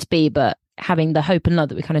always meant to be, but having the hope and love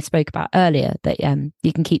that we kind of spoke about earlier, that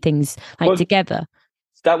you can keep things together.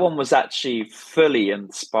 That one was actually fully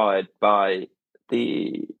inspired by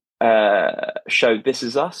the show This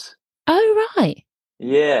Is Us. Oh, right.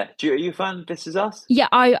 Yeah. Are you a fan of This Is Us? Yeah,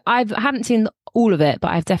 I haven't seen all of it,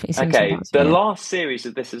 but I've definitely seen some parts the of it. last series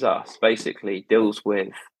of This Is Us basically deals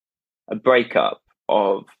with a breakup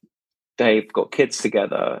of, they've got kids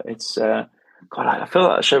together. It's God, I feel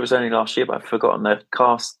like the show was only last year, but I've forgotten the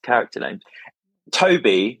cast character names.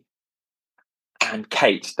 Toby and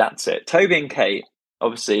Kate, that's it. Toby and Kate,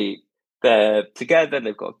 obviously they're together,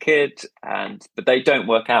 they've got a kid, but they don't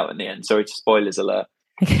work out in the end. Sorry to spoilers alert.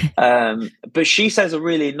 But she says a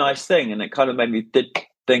really nice thing, and it kind of made me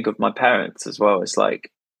think of my parents as well. It's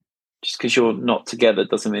like, just because you're not together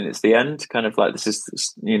doesn't mean it's the end. Kind of like, this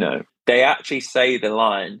is, you know, they actually say the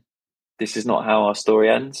line, "This is not how our story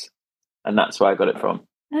ends." And that's where I got it from.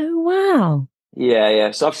 Oh, wow.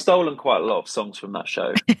 Yeah. So I've stolen quite a lot of songs from that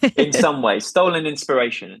show in some ways. Stolen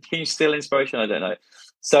inspiration. Can you steal inspiration? I don't know.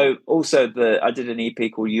 So also I did an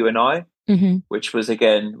EP called You and I, which was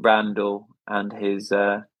again Randall and his.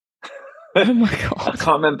 Oh my God! I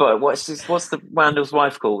can't remember what's the Randall's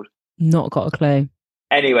wife called. Not got a clue.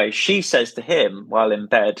 Anyway, she says to him while in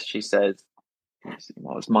bed, she says,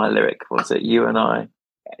 "What was my lyric? Was it You and I?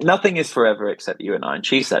 Nothing is forever except you and I." And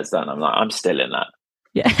she says that, and I'm like, I'm still in that.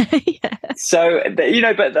 Yeah. Yeah. So, you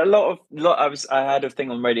know, but I had a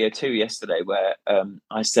thing on Radio 2 yesterday where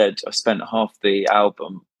I said I spent half the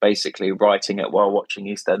album basically writing it while watching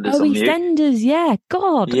EastEnders on mute. EastEnders, yeah,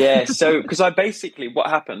 God. Yeah, so, because I basically, what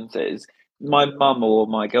happens is my mum or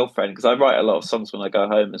my girlfriend, because I write a lot of songs when I go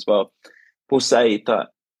home as well, will say that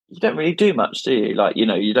you don't really do much, do you? Like, you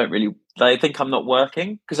know, you don't really, they think I'm not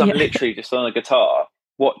working because I'm literally just on a guitar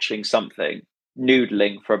watching something,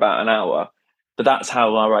 noodling for about an hour. But that's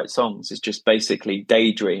how I write songs, is just basically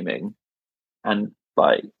daydreaming and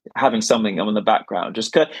like having something on the background.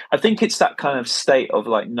 I think it's that kind of state of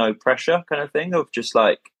like no pressure kind of thing, of just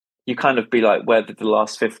like, you kind of be like, where did the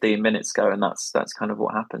last 15 minutes go? And that's kind of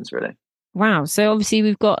what happens, really. Wow. So obviously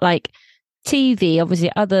we've got like TV,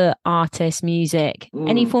 obviously other artists, music,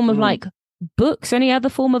 any form of like books or any other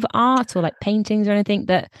form of art or like paintings or anything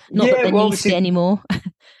that that there needs to be anymore.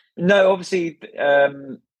 No, obviously,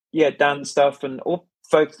 dance stuff and all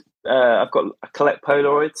folks. I collect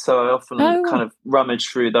Polaroids, so I often kind of rummage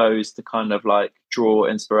through those to kind of like draw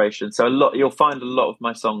inspiration. So you'll find a lot of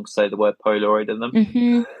my songs say the word Polaroid in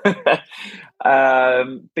them.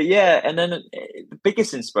 But yeah, and then the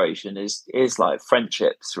biggest inspiration is like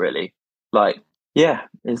friendships, really. Like,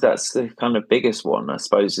 that's the kind of biggest one, I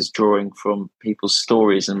suppose, is drawing from people's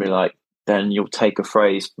stories and be like, then you'll take a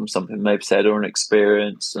phrase from something they've said or an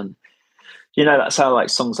experience, and you know, that's how like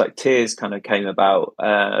songs like Tears kind of came about.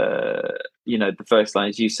 You know, the first line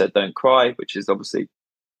is, "You said don't cry," which is obviously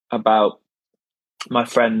about my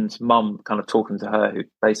friend's mum kind of talking to her, who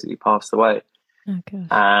basically passed away. Oh, gosh.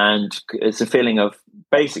 And it's a feeling of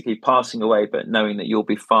basically passing away, but knowing that you'll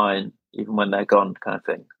be fine even when they're gone, kind of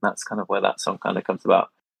thing. That's kind of where that song kind of comes about.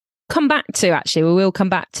 We will come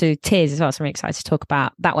back to Tears as well, so I'm excited to talk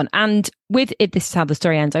about that one. And with it, This Is How the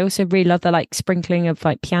Story Ends, I also really love the like sprinkling of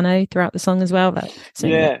like piano throughout the song as well.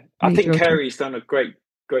 I think Kerry's done a great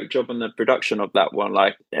job on the production of that one.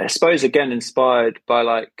 Like, I suppose again inspired by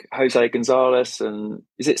like Jose Gonzalez, and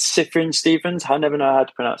is it Cyprian Stevens? I never know how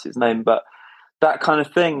to pronounce his name, but that kind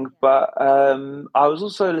of thing. But I was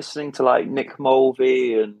also listening to like Nick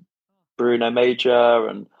Mulvey and Bruno Major,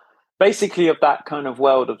 and basically of that kind of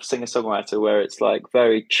world of singer-songwriter where it's like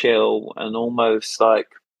very chill and almost like,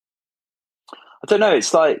 I don't know,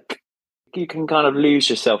 it's like you can kind of lose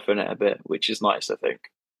yourself in it a bit, which is nice, I think.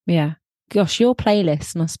 Yeah. Gosh, your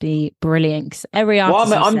playlist must be brilliant. 'Cause every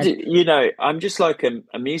artist, I'm just like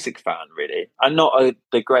a music fan, really. I'm not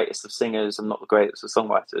the greatest of singers. I'm not the greatest of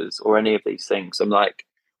songwriters or any of these things.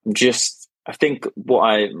 I think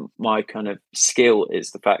my kind of skill is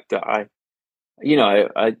the fact that I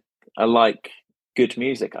like good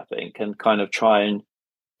music, I think, and kind of try and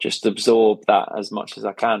just absorb that as much as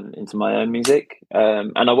I can into my own music.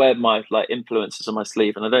 And I wear my like influences on my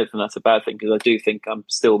sleeve, and I don't think that's a bad thing, because I do think I'm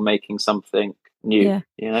still making something new,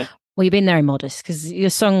 Well, you've been very modest, because your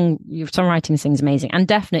songwriting thing's amazing, and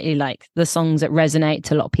definitely like the songs that resonate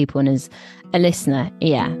to a lot of people. And as a listener,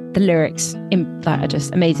 the lyrics are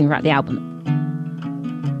just amazing throughout the album.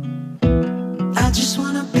 I just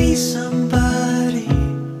want to be somebody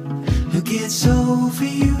who gets over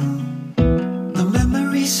you. The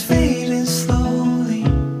memories fading slowly,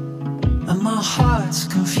 and my heart's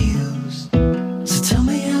confused. So tell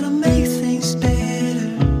me how to make things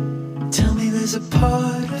better. Tell me there's a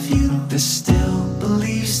part of you that still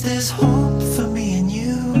believes there's hope for me and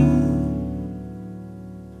you.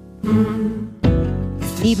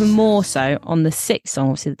 Even more so on the sixth song,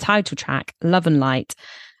 obviously the title track, Love and Light.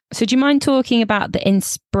 So do you mind talking about the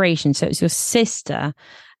inspiration? So it's your sister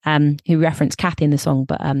who referenced Kathy in the song,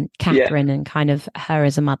 but Catherine and kind of her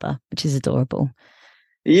as a mother, which is adorable.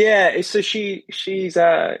 Yeah, so she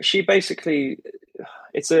basically,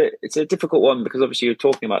 it's a difficult one, because obviously you're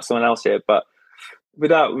talking about someone else here, but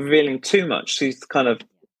without revealing too much, she's kind of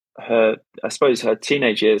her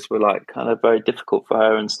teenage years were like kind of very difficult for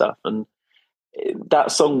her and stuff, and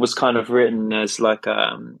that song was kind of written as like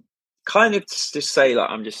kind of to say like,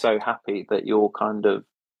 I'm just so happy that you're kind of,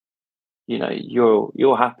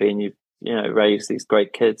 you're happy, and you've raised these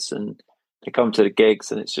great kids, and they come to the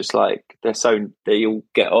gigs, and it's just like they all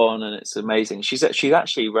get on, and it's amazing. She's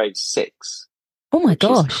actually raised 6. Oh my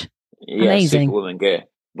gosh. Amazing. Superwoman gear,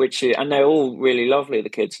 and they're all really lovely, the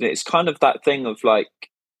kids. And it's kind of that thing of like,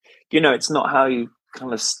 it's not how you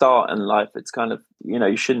kind of start in life. It's kind of,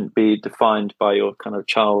 you shouldn't be defined by your kind of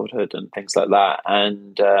childhood and things like that.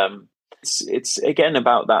 And it's again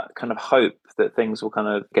about that kind of hope that things will kind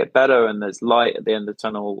of get better, and there's light at the end of the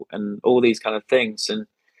tunnel, and all these kind of things. And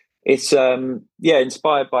it's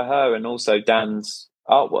inspired by her, and also Dan's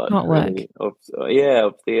artwork. Really, of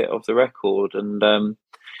the record. And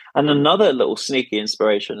another little sneaky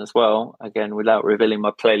inspiration as well, again without revealing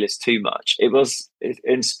my playlist too much, it's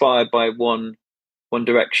inspired by One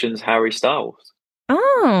Direction's Harry Styles.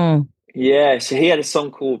 Oh yeah, so he had a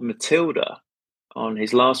song called Matilda on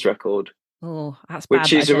his last record. Oh, that's bad.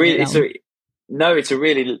 Which is it's a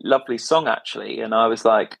really lovely song, actually. And I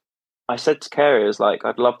said to Kerry, I was like,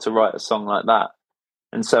 I'd love to write a song like that.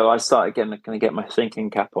 And so I started going to get my thinking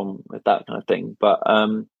cap on with that kind of thing. But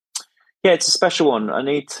it's a special one. I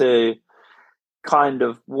need to kind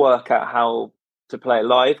of work out how to play it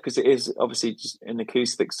live, because it is obviously just an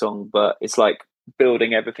acoustic song, but it's like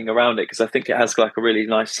building everything around it, because I think it has like a really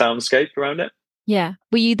nice soundscape around it. Yeah.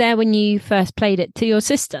 Were you there when you first played it to your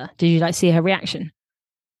sister? Did you like see her reaction?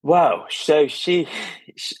 Wow. So she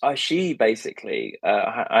basically,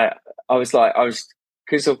 I was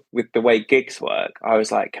because with the way gigs work, I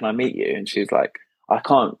was like, can I meet you? And she was like, I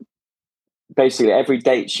can't. Basically, every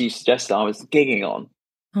date she suggested I was gigging on.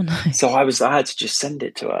 Oh no. So I had to just send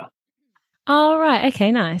it to her. Oh, right.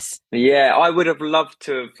 Okay, nice. Yeah, I would have loved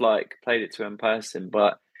to have like played it to her in person,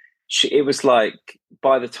 but it was like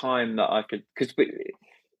by the time that I could, because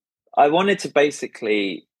I wanted to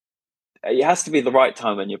basically, it has to be the right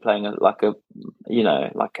time when you're playing an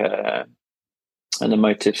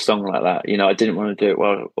emotive song like that. I didn't want to do it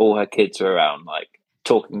while all her kids were around, like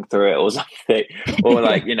talking through it or something, or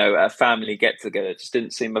like a family get together. It just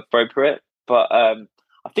didn't seem appropriate. But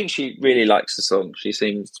I think she really likes the song. She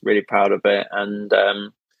seems really proud of it, and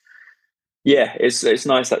it's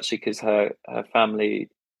nice actually, because her family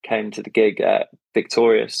came to the gig at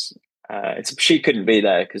victorious. She couldn't be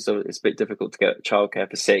there because it's a bit difficult to get childcare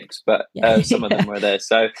for 6, but some of them were there.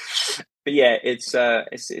 So, but yeah, it's a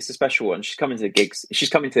special one. She's coming to the gigs. She's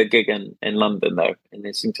coming to a gig in London though, in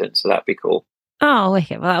Islington. So that'd be cool. Oh,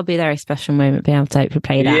 wicked! Well, that'll be a very special moment. Being able to hopefully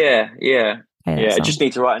play that. Yeah. I just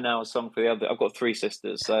need to write now a song for the other. I've got 3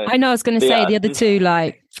 sisters, so I know. I was going to say the other 2,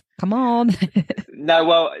 like, come on. No,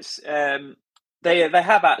 well, they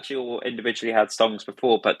have actually all individually had songs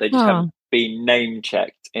before, but they just haven't been name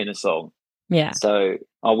checked in a song. Yeah. So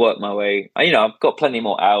I'll work my way. I've got plenty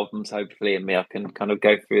more albums hopefully in me. I can kind of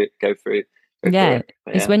go through it.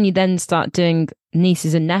 It's when you then start doing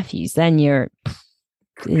nieces and nephews, then you're,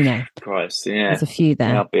 Christ, yeah. There's a few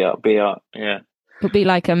there. Yeah, I'll be up. Yeah. But be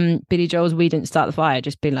like Billy Joel's "We Didn't Start the Fire."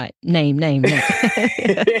 Just be like name.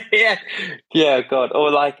 yeah, God.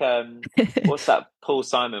 Or like what's that Paul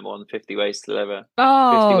Simon one? 50 Ways to Live It.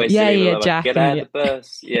 Oh, 50 Ways to Live It. Jack. Get out of the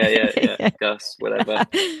bus. Yeah. Gus, whatever.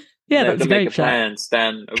 That's a great plan,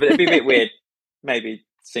 Stan. It'd be a bit weird, maybe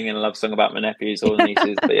singing a love song about my nephews or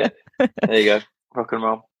nieces. But yeah, there you go. Rock and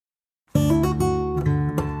roll.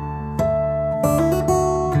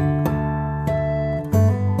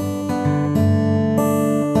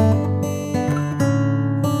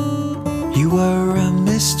 You were a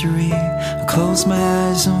mystery. I close my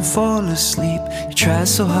eyes and fall asleep. You tried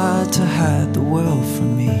so hard to hide the world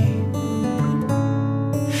from me.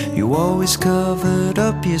 You always covered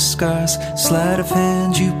up your scars. Sleight of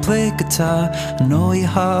hand, you play guitar. I know your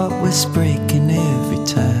heart was breaking every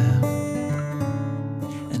time.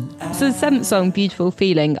 So the 7th song, Beautiful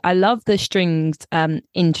Feeling, I love the strings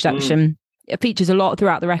introduction. It features a lot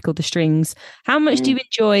throughout the record, the strings. How much do you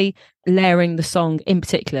enjoy layering the song in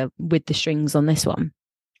particular with the strings on this one?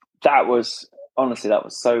 That was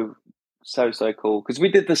so cool, because we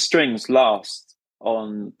did the strings last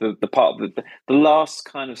on the part of the last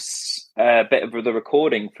kind of bit of the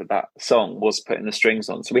recording for that song was putting the strings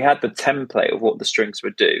on. So we had the template of what the strings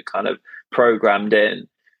would do kind of programmed in,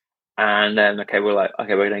 and then we're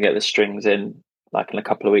going to get the strings in like in a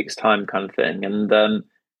couple of weeks time kind of thing. And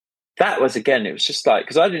that was, again, it was just like,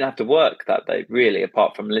 because I didn't have to work that day really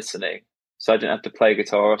apart from listening, so I didn't have to play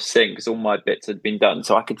guitar or sing because all my bits had been done,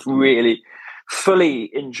 so I could really fully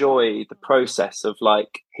enjoy the process of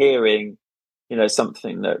like hearing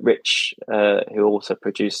something that Rich, who also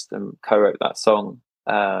produced and co-wrote that song,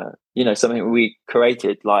 something we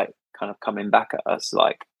created, like kind of coming back at us,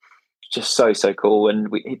 like just so cool. And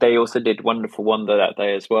they also did Wonderful Wonder that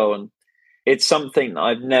day as well, and it's something that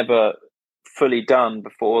I've never fully done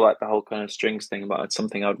before, like the whole kind of strings thing, but it's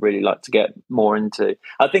something I'd really like to get more into.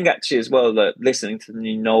 I think actually as well that listening to the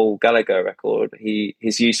new Noel Gallagher record,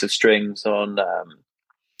 his use of strings on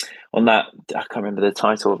that, I can't remember the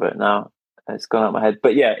title of it now, it's gone out of my head,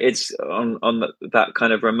 but yeah, it's on that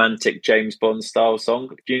kind of romantic James Bond style song.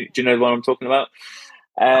 Do you know the one I'm talking about?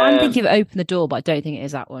 I'm thinking of Open the Door, but I don't think it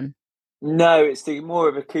is that one. No, it's the more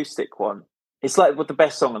of acoustic one. It's like the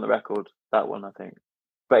best song on the record, that one, I think.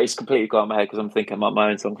 But it's completely gone out of my head because I'm thinking about my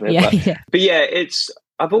own song. But yeah,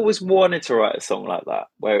 I've always wanted to write a song like that,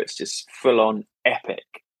 where it's just full on epic.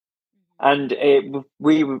 And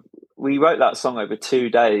we wrote that song over 2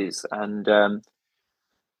 days, and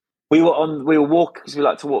we were walking, because we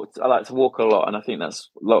like to walk. I like to walk a lot, and I think that's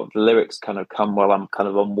a lot of the lyrics kind of come while I'm kind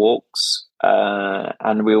of on walks.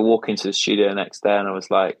 And we were walking to the studio the next day, and I was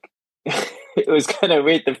like, it was kind of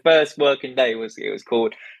weird. The first working day was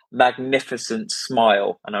called Magnificent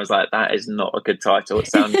Smile, and I was like, that is not a good title. It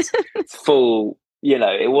sounds full,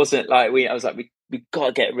 it wasn't like I was like, we got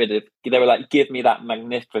to get rid of. They were like, give me that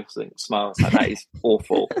magnificent smile. I was like, that is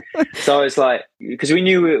awful. So I was like, because we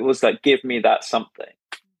knew it was like, give me that something.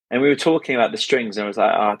 And we were talking about the strings, and I was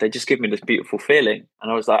like, they just give me this beautiful feeling.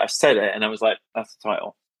 And I was like, I said it, and I was like, that's the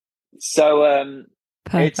title. So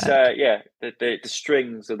Perfect. It's the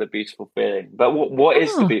strings are the beautiful feeling. But what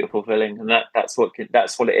is the beautiful feeling? And that's what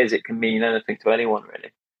it is. It can mean anything to anyone really,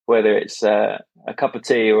 whether it's a cup of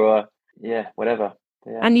tea or whatever.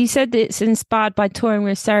 Yeah. And you said it's inspired by touring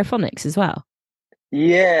with Stereophonics as well.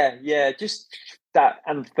 Yeah, just that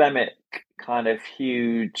anthemic kind of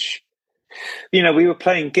huge. We were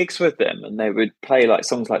playing gigs with them, and they would play like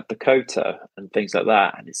songs like Dakota and things like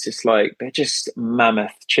that, and it's just like they're just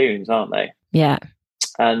mammoth tunes, aren't they? Yeah.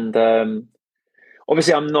 And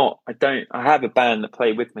obviously I have a band that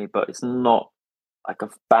play with me, but it's not like a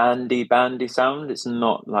bandy sound. It's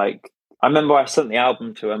not like, I remember I sent the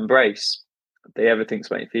album to Embrace, the Everything's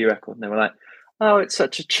Waiting for You record, and they were like, oh, it's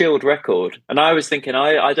such a chilled record. And I was thinking,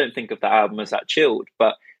 I don't think of the album as that chilled,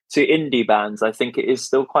 but to indie bands, I think it is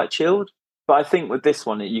still quite chilled. But I think with this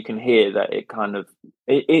one, you can hear that it kind of,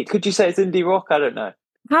 could you say it's indie rock? I don't know.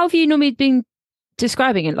 How have you normally been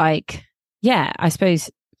describing it like, yeah, I suppose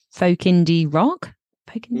folk indie rock.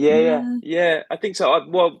 Yeah. I think so.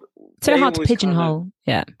 So hard to pigeonhole.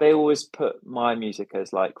 They always put my music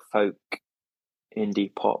as like folk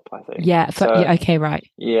indie pop, I think. Okay, right.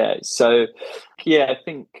 Yeah, so I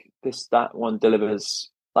think that one delivers,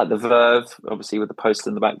 like the Verve, obviously with the poster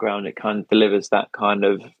in the background, it kind of delivers that kind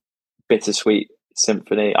of bittersweet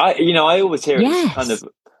symphony. I always hear it as kind of,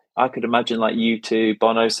 I could imagine like U2,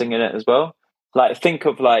 Bono singing it as well. Like think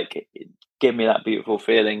of like Give Me That Beautiful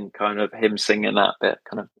Feeling, kind of him singing that bit,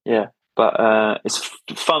 kind of, yeah. But it's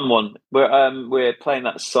a fun one. We're playing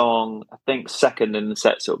that song, I think, second in the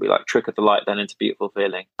set, so it'll be like Trick of the Light, then into Beautiful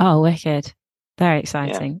Feeling. Oh, wicked. Very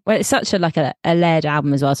exciting. Yeah. Well, it's such a layered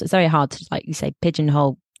album as well, so it's very hard to, like you say,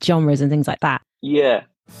 pigeonhole genres and things like that. Yeah.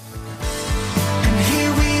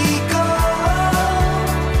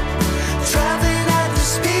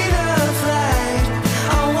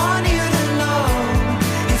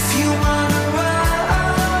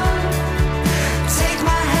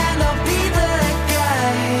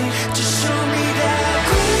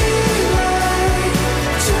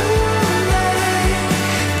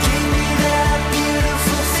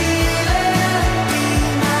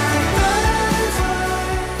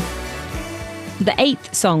 The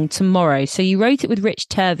 8th song, Tomorrow. So you wrote it with Rich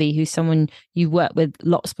Turvey, who's someone you worked with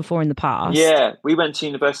lots before in the past. Yeah, we went to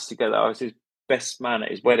university together. I was his best man at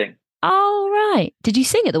his wedding. Oh, right. Did you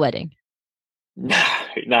sing at the wedding? No,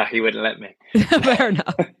 he wouldn't let me. Fair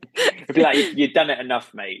enough. It'd be like, you've done it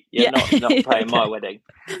enough, mate. You're not playing my wedding.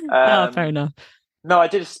 Fair enough. No, I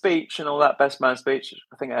did a speech and all that, best man speech.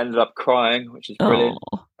 I think I ended up crying, which is brilliant.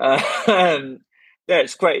 Yeah,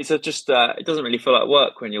 it's great. So just it doesn't really feel like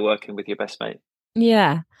work when you're working with your best mate.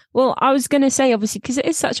 Yeah. Well, I was going to say, obviously, because it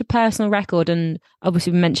is such a personal record, and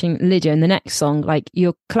obviously we're mentioning Lydia in the next song, like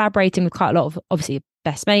you're collaborating with quite a lot of, obviously, your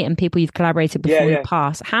best mate and people you've collaborated before in the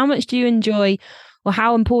past. How much do you enjoy, or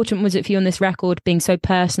how important was it for you on this record being so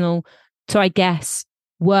personal to, I guess,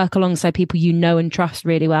 work alongside people you know and trust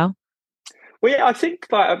really well? Well, yeah, I think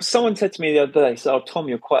like someone said to me the other day, "So, Tom,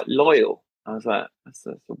 you're quite loyal." I was like, "That's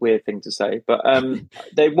a weird thing to say," but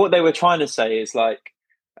what they were trying to say is like,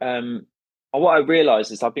 what I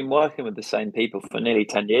realised is I've been working with the same people for nearly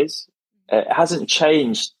 10 years. It hasn't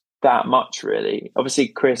changed that much, really. Obviously,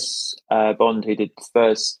 Chris Bond, who did the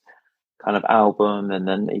first kind of album, and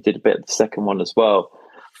then he did a bit of the second one as well.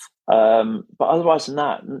 But otherwise than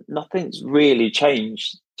that, nothing's really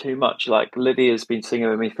changed too much. Like Lydia's been singing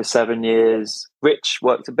with me for 7 years. Rich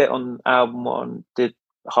worked a bit on album one, did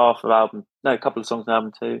a couple of songs on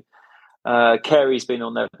album two. Kerry's been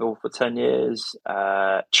on their bill for 10 years.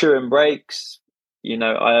 True and Breaks, I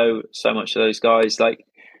owe so much to those guys. Like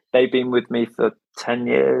they've been with me for 10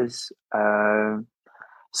 years.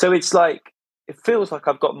 So it's like, it feels like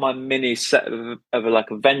I've got my mini set of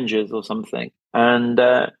like Avengers or something. And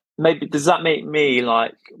maybe, does that make me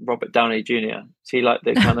like Robert Downey Jr.? Is he like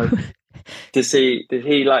the kind of, is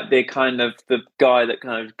he like the kind of the guy that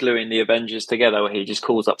kind of gluing the Avengers together, where he just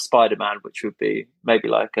calls up Spider-Man, which would be maybe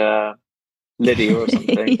like Lydia or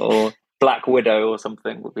something, or Black Widow or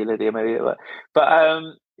something would be Lydia maybe. But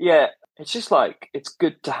yeah, it's just like, it's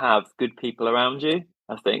good to have good people around you,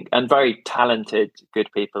 I think, and very talented, good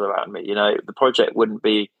people around me. The project wouldn't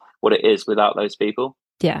be what it is without those people.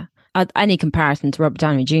 Yeah. Any comparison to Robert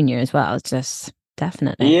Downey Jr. as well, it's just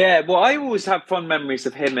definitely. Yeah, well, I always have fond memories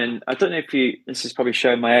of him, and I don't know if this is probably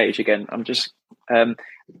showing my age again. I'm just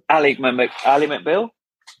Ally McBeal.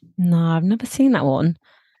 No, I've never seen that one.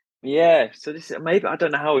 Yeah, so this maybe, I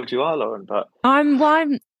don't know how old you are, Lauren, but I'm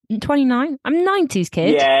 29. I'm 90s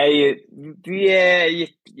kid.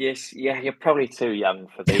 You're probably too young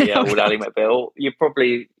for the old Ally McBeal.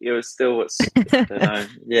 You're still I don't know.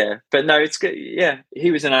 Yeah, but no, it's good. Yeah,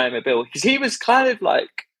 he was an Ally McBeal because he was kind of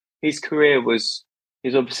like, his career was,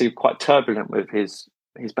 he's obviously quite turbulent with his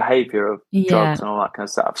behaviour of drugs and all that kind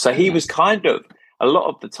of stuff. So he was kind of, a lot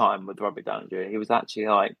of the time with Robert Downey Jr., he was actually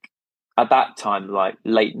like, at that time, like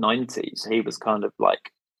late 90s, he was kind of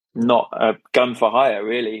like not a gun for hire,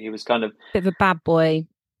 really. He was kind of bit of a bad boy.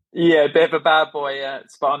 Yeah, a bit of a bad boy, yeah.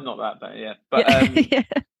 But I'm not that bad, yeah. But yeah.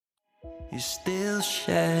 You still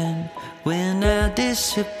shine when I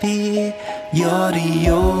disappear. You're the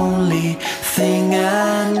only thing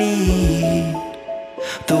I need.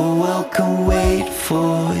 The world can wait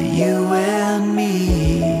for you and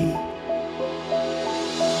me.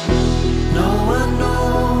 No one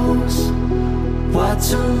knows what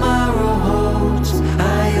tomorrow holds.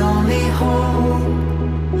 I only hope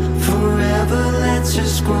forever lets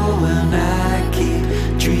us grow, and I keep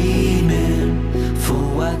dreaming for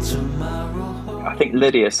what tomorrow holds. I think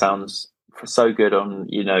Lydia sounds so good on,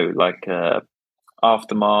 like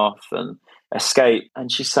Aftermath and Escape,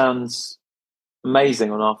 and she sounds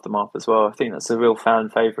amazing on Aftermath as well. I think that's a real fan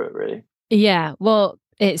favourite, really. Yeah, well,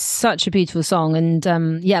 it's such a beautiful song, and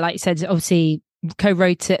like you said, obviously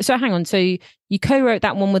co-wrote it. So hang on, so you co-wrote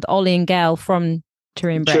that one with Ollie and Gail from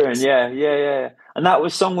Turin Bricks? Yeah. And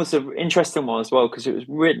that song was an interesting one as well because it was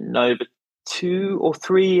written over 2 or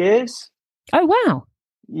 3 years. Oh wow!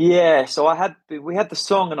 Yeah, so we had the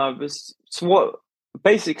song, and I was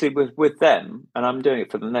basically with them, and I'm doing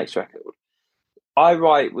it for the next record. I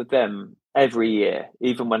write with them every year,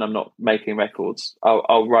 even when I'm not making records.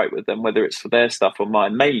 I'll write with them, whether it's for their stuff or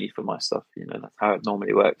mine, mainly for my stuff. That's how it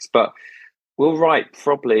normally works. But we'll write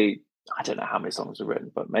probably, I don't know how many songs are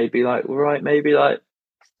written, but maybe we'll write maybe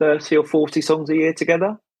 30 or 40 songs a year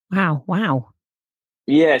together. Wow.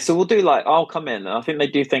 Yeah, so we'll do I'll come in, and I think they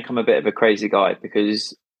do think I'm a bit of a crazy guy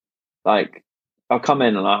because I'll come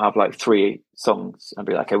in and I'll have 3 songs and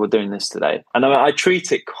be like, okay, we're doing this today. And I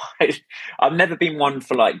treat it quite, I've never been one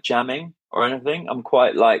for jamming or anything. I'm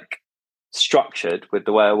quite structured with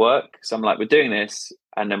the way I work. So I'm we're doing this,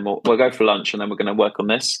 and then we'll go for lunch, and then we're going to work on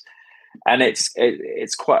this. And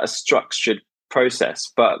it's quite a structured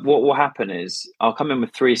process. But what will happen is I'll come in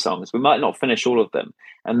with 3 songs. We might not finish all of them.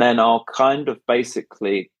 And then I'll kind of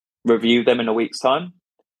basically review them in a week's time.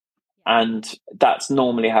 And that's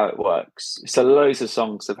normally how it works. So loads of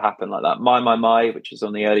songs have happened like that. My, which is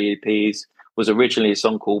on the early EPs, was originally a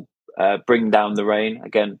song called Bring Down the Rain.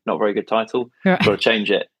 Again, not a very good title. Right. Got to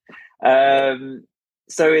change it.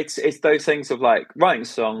 So it's those things of writing a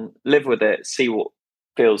song, live with it, see what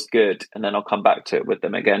feels good, and then I'll come back to it with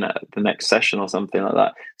them again at the next session or something like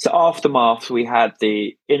that. So Aftermath, we had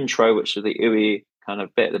the intro, which is the ooey kind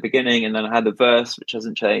of bit at the beginning, and then I had the verse, which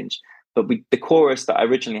hasn't changed. But the chorus that I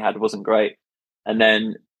originally had wasn't great. And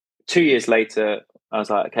then 2 years later, I was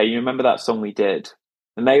like, okay, you remember that song we did?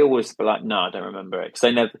 And they always were like, no, I don't remember it.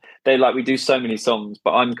 Because we do so many songs,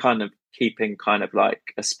 but I'm kind of keeping kind of a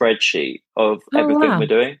spreadsheet of everything we're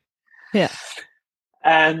doing. Yeah.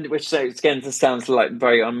 And which again, this sounds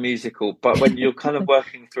very unmusical, but when you're kind of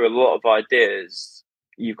working through a lot of ideas,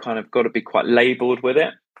 you kind of got to be quite labeled with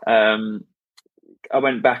it. I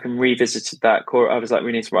went back and revisited that chorus. I was like,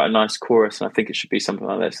 we need to write a nice chorus, and I think it should be something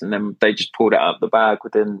like this. And then they just pulled it out of the bag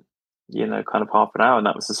within, kind of half an hour, and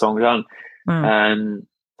that was the song done. And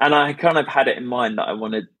I kind of had it in mind that I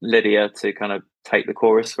wanted Lydia to kind of take the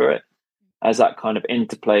chorus for it as that kind of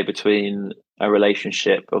interplay between a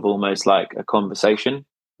relationship of almost like a conversation.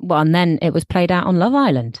 Well, and then it was played out on Love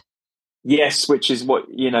Island. Yes, which is what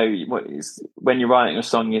is when you're writing a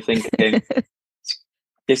song, you're thinking,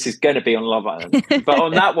 this is going to be on Love Island. But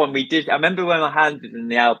on that one, we did. I remember when I handed in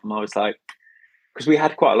the album, I was like, because we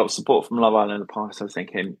had quite a lot of support from Love Island in the past, I was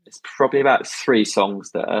thinking it's probably about 3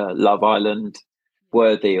 songs that are Love Island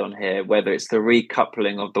worthy on here, whether it's the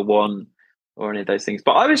recoupling of the one or any of those things.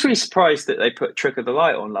 But I was really surprised that they put Trick of the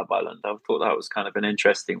Light on Love Island. I thought that was kind of an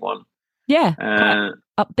interesting one. Yeah,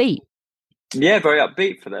 upbeat. Yeah, very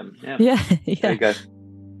upbeat for them. Yeah. There you go.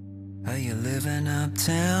 Are you living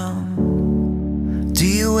uptown? Do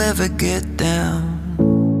you ever get down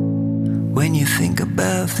when you think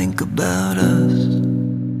about us?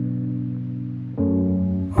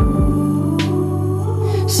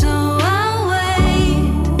 So I'll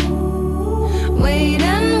wait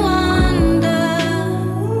and wonder,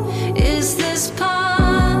 is this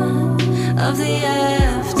part of the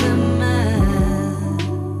aftermath?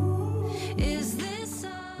 Is this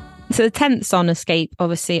So the 10th song, Escape,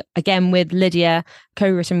 obviously, again with Lydia,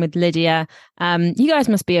 co-written with Lydia. You guys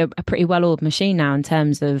must be a pretty well-oiled machine now in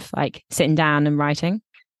terms of sitting down and writing.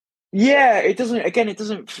 Yeah, it's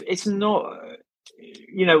not,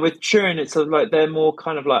 with Turin, it's they're more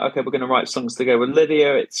kind of okay, we're going to write songs together. With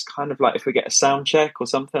Lydia, it's kind of if we get a sound check or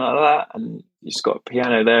something like that, and you've just got a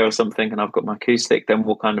piano there or something, and I've got my acoustic, then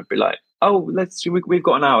we'll kind of be oh, we've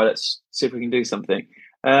got an hour, let's see if we can do something.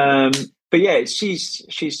 But yeah, she's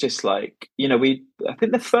just I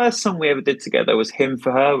think the first song we ever did together was Him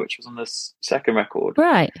for Her, which was on the second record.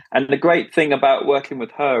 Right. And the great thing about working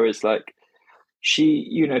with her is she,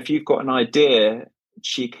 if you've got an idea,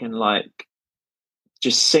 she can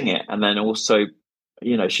just sing it. And then also,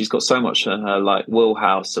 she's got so much in her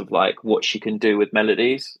wheelhouse of what she can do with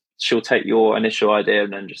melodies. She'll take your initial idea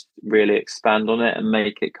and then just really expand on it and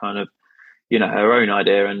make it kind of, her own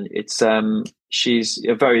idea. And it's, she's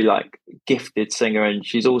a very gifted singer, and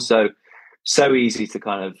she's also so easy to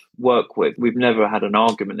kind of work with. We've never had an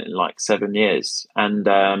argument in 7 years,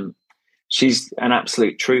 and she's an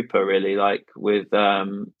absolute trooper, really. With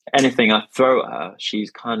anything I throw at her,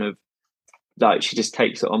 she's kind of like she just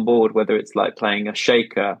takes it on board, whether it's like playing a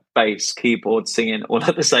shaker, bass, keyboard, singing all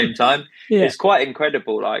at the same time. It's quite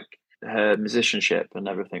incredible, like her musicianship and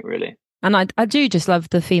everything, really. And I do just love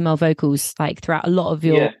the female vocals, like throughout a lot of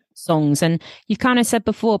your songs. And you've kind of said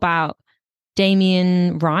before about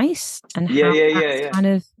Damien Rice and how kind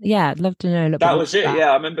of, I'd love to know a little bit. That was it.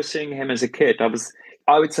 Yeah, I remember seeing him as a kid.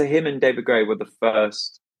 I would say him and David Gray were the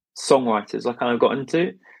first songwriters I kind of got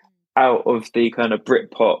into out of the kind of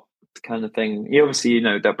Britpop kind of thing. You obviously,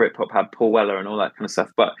 that Britpop had Paul Weller and all that kind of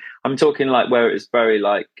stuff, but I'm talking like where it's very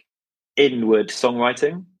like inward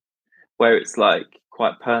songwriting, where it's like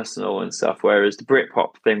quite personal and stuff, whereas the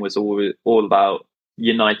Britpop thing was all about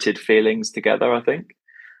united feelings together, I think.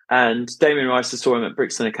 And Damien Rice, I saw him at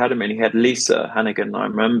Brixton Academy, and he had Lisa Hannigan, and I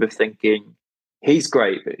remember thinking, he's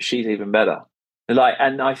great, but she's even better. Like,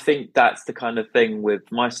 and I think that's the kind of thing with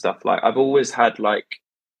my stuff. Like, I've always had, like,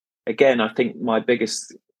 again, I think my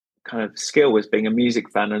biggest kind of skill was being a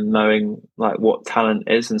music fan and knowing like what talent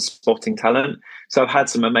is and spotting talent. So I've had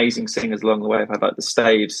some amazing singers along the way. I've had like the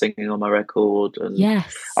Staves singing on my record, and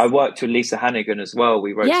I worked with Lisa Hannigan as well.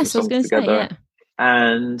 We wrote some songs together,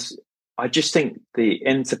 and I just think the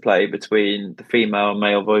interplay between the female and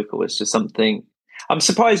male vocal is just something I'm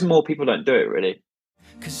surprised more people don't do it, really.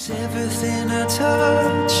 'Cause everything I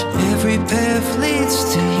touch, every path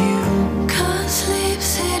leads to you. Can't sleep,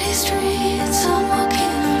 city streets, I'm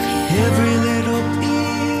walking of you. Every little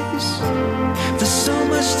piece, there's so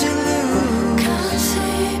much to lose. Can't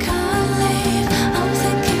see, can't leave, I'm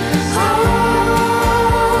thinking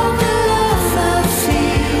all the love I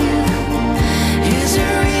feel is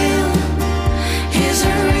real,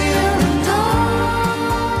 and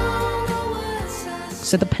all the words I say.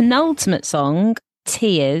 So the penultimate song,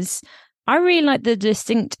 Tears, I really like the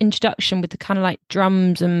distinct introduction with the kind of like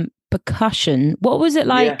drums and percussion. What was it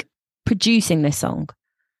like producing this song?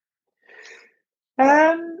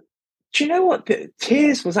 Do you know what?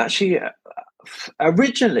 Tears was actually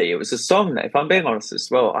originally, it was a song that, if I'm being honest as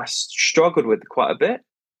well, I struggled with quite a bit,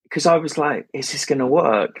 because I was like, is this going to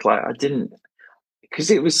work? Like, I didn't,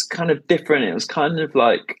 because it was kind of different. It was kind of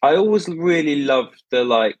like, I always really loved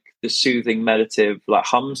the soothing meditative like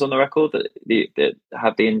hums on the record that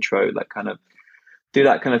have the intro, like kind of do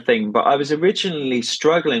that kind of thing. But I was originally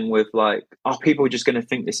struggling with like, are people just going to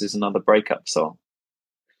think this is another breakup song?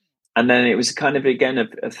 And then it was kind of, again,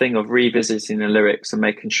 a thing of revisiting the lyrics and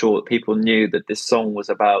making sure that people knew that this song was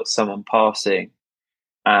about someone passing,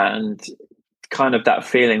 and kind of that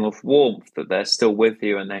feeling of warmth that they're still with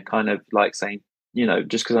you, and they're kind of like saying,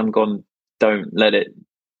 just because I'm gone, don't let it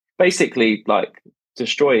basically like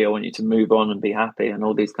destroy you. I want you to move on and be happy and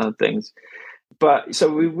all these kind of things. But so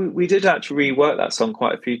we did actually rework that song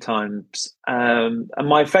quite a few times. And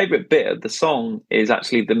my favorite bit of the song is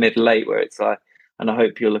actually the middle eight, where it's like, and I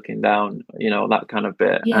hope you're looking down, that kind of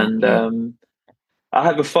bit. I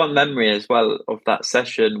have a fond memory as well of that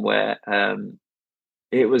session where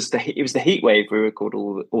it was the heat wave. We recorded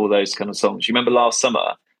all those kind of songs. You remember last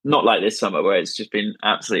summer? Not like this summer where it's just been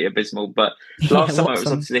absolutely abysmal, but last summer it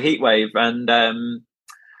was obviously the heat wave, and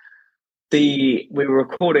we were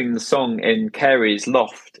recording the song in Carey's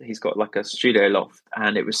loft. He's got like a studio loft,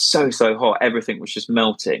 and it was so hot. Everything was just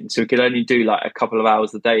melting. So we could only do like a couple of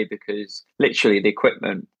hours a day because literally the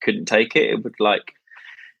equipment couldn't take it. It would like,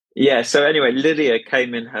 So anyway, Lydia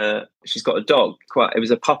came in she's got a dog. It was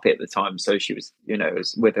a puppy at the time. So she was,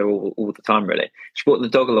 was with her all the time, really. She brought the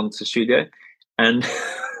dog along to the studio, and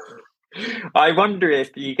I wonder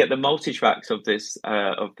if you get the multi-tracks of this,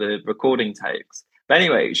 of the recording takes. But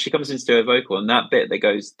anyway, she comes in to do a vocal, and that bit that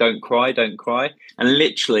goes, don't cry, don't cry. And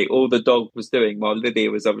literally all the dog was doing, while Lydia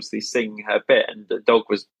was obviously singing her bit, and the dog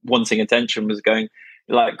was wanting attention, was going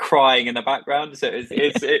like crying in the background. So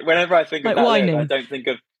whenever I think of that lyric, I don't think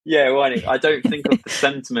of, whining. I don't think of the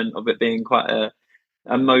sentiment of it being quite a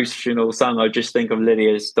emotional song. I just think of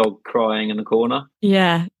Lydia's dog crying in the corner.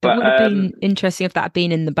 Yeah, but it would have been interesting if that had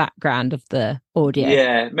been in the background of the audio.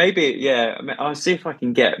 Yeah, maybe. Yeah, I mean, I'll see if I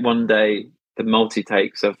can get one day the multi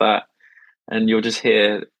takes of that, and you'll just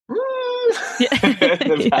hear in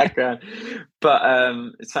the background. But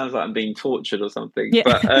it sounds like I'm being tortured or something. Yeah.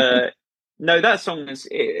 But no, that song is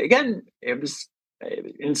it was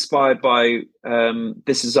inspired by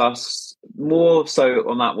This Is Us, more so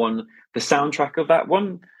on that one. The soundtrack of that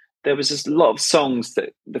one, there was just a lot of songs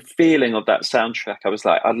that the feeling of that soundtrack, I was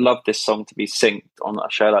like, I'd love this song to be synced on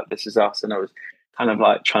a show like This Is Us. And I was kind of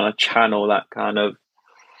like trying to channel that kind of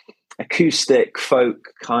acoustic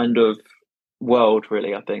folk kind of world,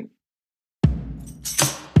 really, I think.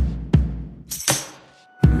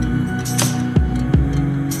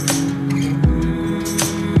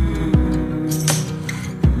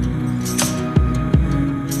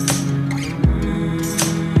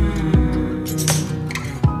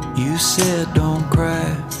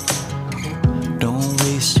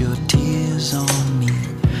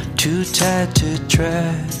 had to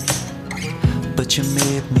try, but you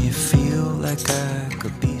made me feel like I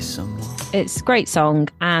could be someone. It's a great song,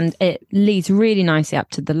 and it leads really nicely up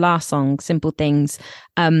to the last song, Simple Things,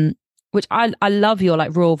 which I love your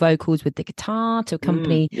like raw vocals with the guitar to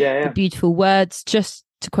accompany the beautiful words. Just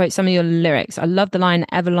to quote some of your lyrics, I love the line,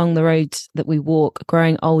 "Ever along the roads that we walk,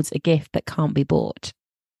 growing old's a gift that can't be bought."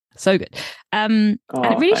 So good. And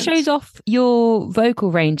it really shows off your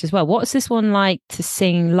vocal range as well. What's this one like to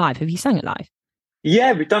sing live? Have you sung it live?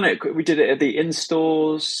 Yeah, we've done it. We did it at the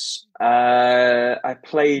in-stores. I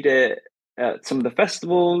played it at some of the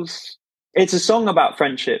festivals. It's a song about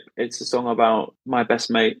friendship. It's a song about my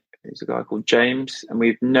best mate. He's a guy called James, and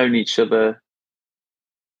we've known each other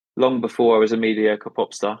long before I was a mediocre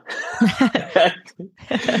pop star.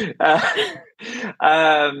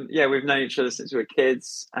 We've known each other since we were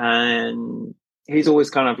kids, and he's always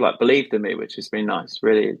kind of like believed in me, which has been nice,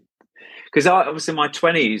 really. Because I was in my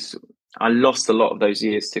 20s, I lost a lot of those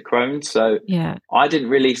years to Crohn's, so I didn't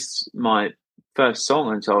release my first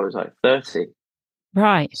song until I was like 30.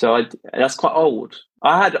 Right. So that's quite old.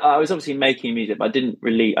 I was obviously making music, but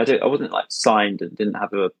I wasn't like signed and didn't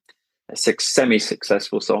have a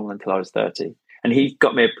semi-successful song until I was 30. And he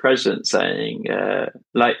got me a present saying,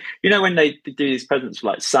 like, you know, when they do these presents for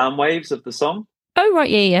like sound waves of the song? Oh, right.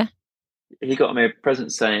 Yeah. He got me a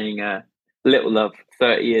present saying, "Little love,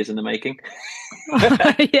 30 years in the making."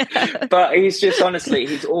 But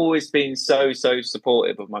he's always been so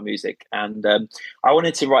supportive of my music. And I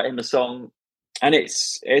wanted to write him a song. And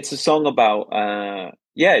it's a song about,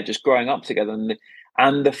 just growing up together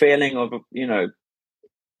and the feeling of, you know,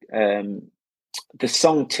 the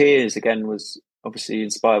song Tears again was obviously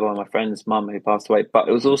inspired by my friend's mum who passed away, but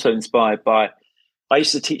it was also inspired by, I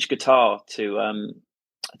used to teach guitar to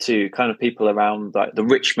kind of people around like the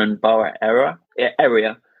Richmond Borough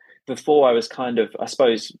area before I was kind of, I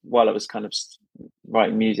suppose, while I was kind of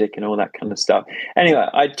writing music and all that kind of stuff. Anyway,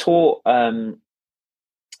 I taught a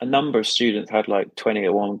number of students, had like 20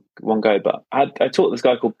 at one go, but I taught this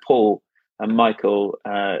guy called Paul and Michael,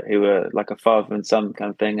 who were like a father and son kind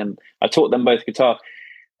of thing. And I taught them both guitar.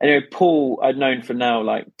 Anyway, Paul, I'd known for now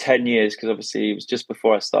like 10 years, because obviously it was just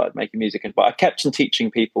before I started making music. But I kept on teaching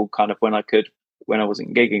people kind of when I could, when I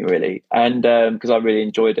wasn't gigging really. And because I really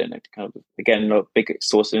enjoyed it. And it kind of, again, a big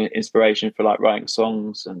source of inspiration for like writing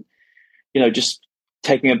songs and, you know, just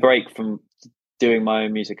taking a break from doing my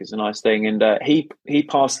own music is a nice thing. And he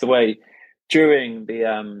passed away during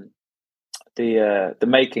the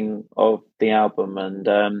making of the album, and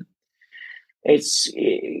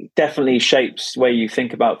it definitely shapes where you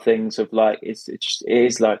think about things. Of like it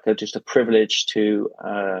is like just a privilege to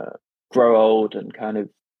grow old and kind of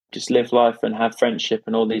just live life and have friendship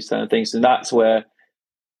and all these kind of things. And that's where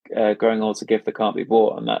growing old's a gift that can't be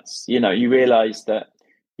bought. And that's, you know, you realize that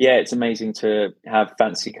it's amazing to have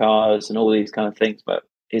fancy cars and all these kind of things, but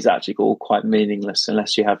it's actually all quite meaningless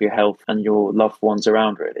unless you have your health and your loved ones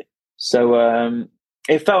around, really. So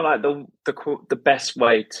it felt like the best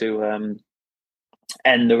way to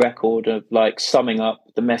end the record, of like summing up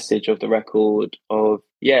the message of the record of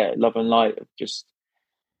love and light, of just,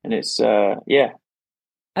 and it's that,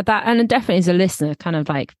 and definitely as a listener, kind of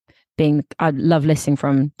like I love listening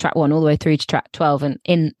from track 1 all the way through to track 12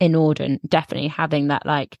 and in order, and definitely having that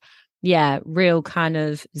like real kind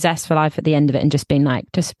of zest for life at the end of it, and just being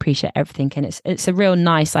like, just appreciate everything. And it's a real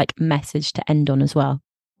nice like message to end on as well.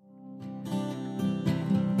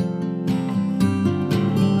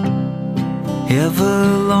 Ever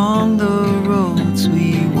along the roads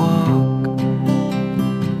we walk,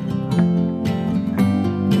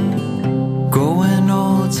 growing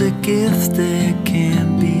old's a gift that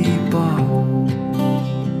can't be bought.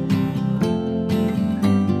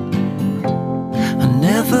 I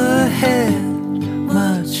never had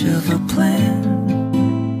much of a plan.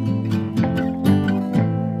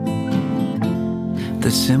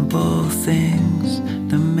 The simple things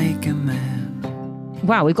that make a man.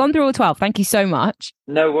 Wow, we've gone through all 12. Thank you so much.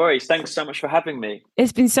 No worries. Thanks so much for having me.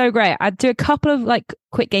 It's been so great. I do a couple of like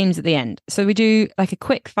quick games at the end. So we do like a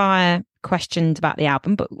quick fire questions about the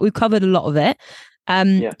album, but we've covered a lot of it.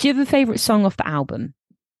 Do you have a favourite song off the album?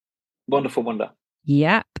 Wonderful Wonder.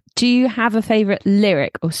 Yep. Do you have a favourite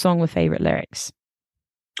lyric or song with favourite lyrics?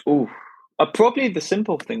 Ooh, probably the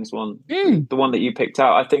Simple Things one. The one that you picked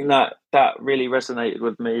out. I think that really resonated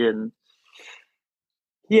with me, and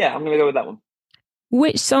I'm going to go with that one.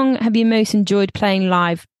 Which song have you most enjoyed playing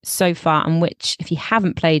live so far, and which, if you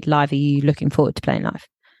haven't played live, are you looking forward to playing live?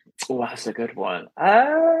 Oh, that's a good one.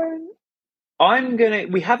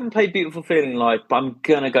 We haven't played Beautiful Feeling live, but I'm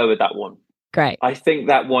gonna go with that one. Great. I think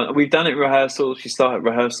that one, we've done it in rehearsals. You start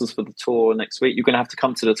rehearsals for the tour next week. You're going to have to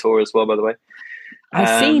come to the tour as well, by the way.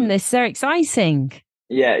 I've seen this. So exciting.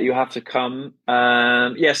 Yeah, you have to come. So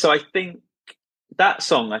I think that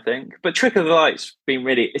song, but Trick of the Light's been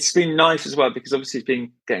it's been nice as well, because obviously it's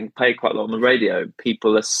been getting played quite a lot on the radio.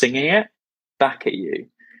 People are singing it back at you.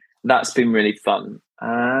 That's been really fun.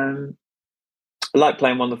 I like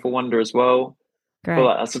playing Wonderful Wonder as well. Great. I feel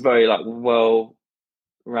like that's a very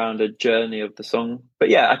well-rounded journey of the song. But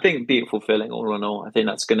yeah, I think Beautiful Feeling, all in all, I think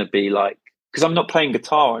that's going to be because I'm not playing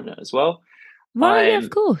guitar in it as well. Right, yeah, of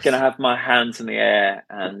course. Going to have my hands in the air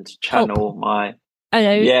and channel my... I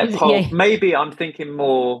know. Yeah, pulp. Yeah. Maybe I'm thinking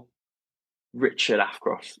more Richard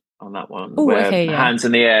Ashcroft on that one. Ooh, where okay, yeah. hands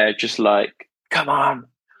in the air, just come on.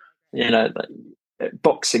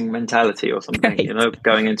 Boxing mentality or something, Great.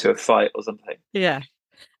 Going into a fight or something. Yeah.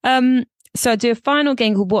 So I do a final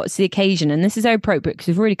game called What's the Occasion? And this is very appropriate because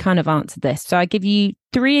we've already kind of answered this. So I give you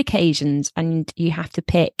 3 occasions and you have to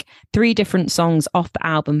pick 3 different songs off the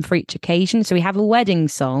album for each occasion. So we have a wedding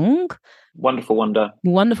song. Wonderful Wonder,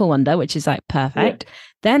 which is perfect. Yeah.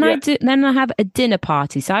 Then I have a dinner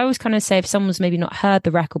party. So I always kind of say if someone's maybe not heard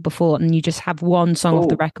the record before and you just have one song off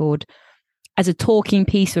the record as a talking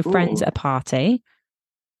piece with friends at a party.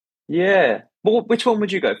 Yeah. Well, which one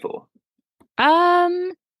would you go for?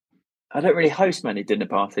 I don't really host many dinner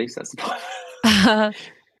parties. That's the point. I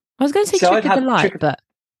was going to say Trick of the Light, but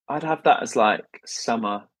I'd have that as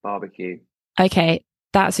summer barbecue. Okay,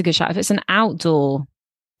 that's a good shout. If it's an outdoor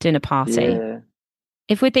dinner party,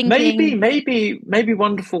 if we're thinking maybe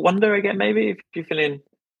Wonderful Wonder again. Maybe if you're feeling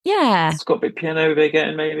it's got a bit piano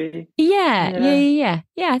again. Maybe yeah.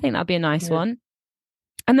 I think that'd be a nice one.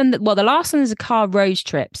 And then the last one is a car road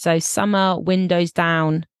trip. So summer, windows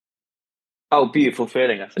down. Oh, Beautiful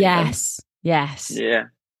Feeling, I think. Yes. Yeah.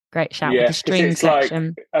 Great shout with the string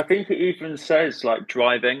section. I think it even says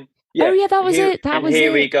driving. Yeah. Oh, yeah, that was it.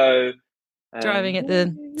 Here we go. Driving at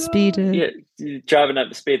the speed of... Yeah, driving at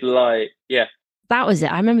the speed of light. Yeah. That was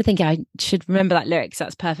it. I remember thinking I should remember that lyric, so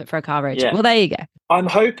that's perfect for a car road trip. Well, there you go. I'm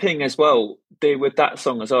hoping as well, with that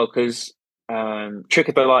song as well, because Trick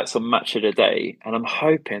of the Light's on Match of the Day, and I'm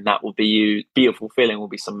hoping that will be Beautiful Feeling will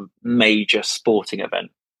be some major sporting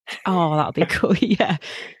event. Oh, that'll be cool. Yeah.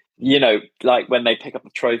 When they pick up the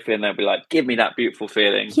trophy and they'll be like, give me that beautiful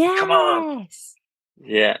feeling. Yes. Come on.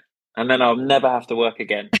 Yeah. And then I'll never have to work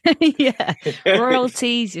again. Yeah.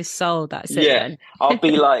 Royalties, you're sold. That's it. Yeah. Then. I'll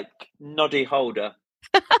be Noddy Holder.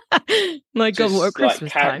 My God, what a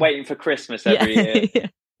Christmas time. Waiting for Christmas every year. Yeah.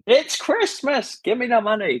 It's Christmas. Give me the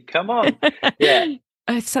money. Come on. Yeah.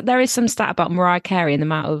 So there is some stat about Mariah Carey and the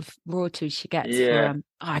amount of royalties she gets. Yeah. For,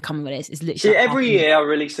 I can't remember what it is. It's literally every year I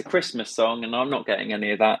release a Christmas song and I'm not getting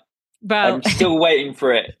any of that. Well, I'm still waiting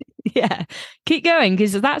for it. Yeah, keep going,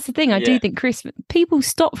 because that's the thing. I do think Christmas people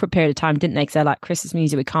stopped for a period of time, didn't they? Because they're like, Christmas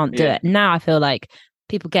music, we can't do it. Now I feel like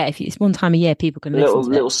people get, if it's one time a year, people can listen to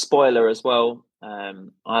it. Little spoiler as well.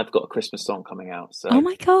 I've got a Christmas song coming out. So oh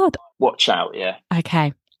my God, watch out! Yeah.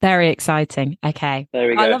 Okay. Very exciting. Okay. There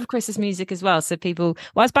we go. I love Christmas music as well. So people,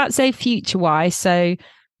 I was about to say future wise. So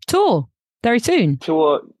tour very soon.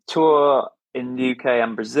 Tour in the UK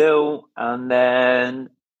and Brazil, and then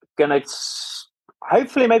gonna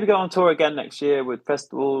hopefully maybe go on tour again next year with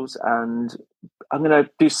festivals, and I'm gonna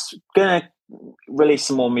release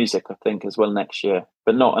some more music, I think, as well next year,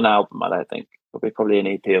 but not an album. I don't think it'll be probably an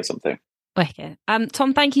EP or something. Okay.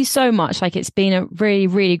 Tom, thank you so much. It's been a really,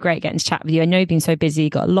 really great getting to chat with you. I know you've been so busy,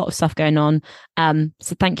 you've got a lot of stuff going on.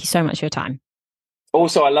 So thank you so much for your time.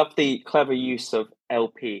 Also, I love the clever use of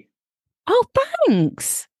LP. Oh,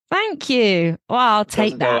 thanks. Thank you. Well, I'll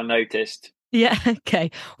take that. Go unnoticed. Yeah,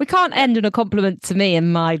 okay. We can't end on a compliment to me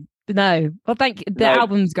and my... No. Well, thank you. The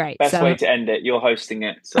album's great. Best way to end it. You're hosting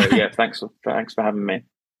it. So yeah, thanks for having me.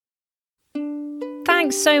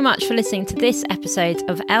 Thanks so much for listening to this episode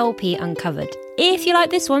of LP Uncovered. If you like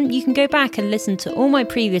this one, you can go back and listen to all my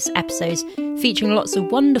previous episodes featuring lots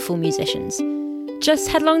of wonderful musicians. Just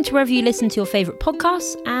head along to wherever you listen to your favourite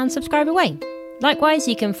podcasts and subscribe away. Likewise,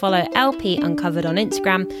 you can follow LP Uncovered on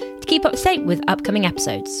Instagram to keep up to date with upcoming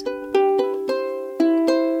episodes.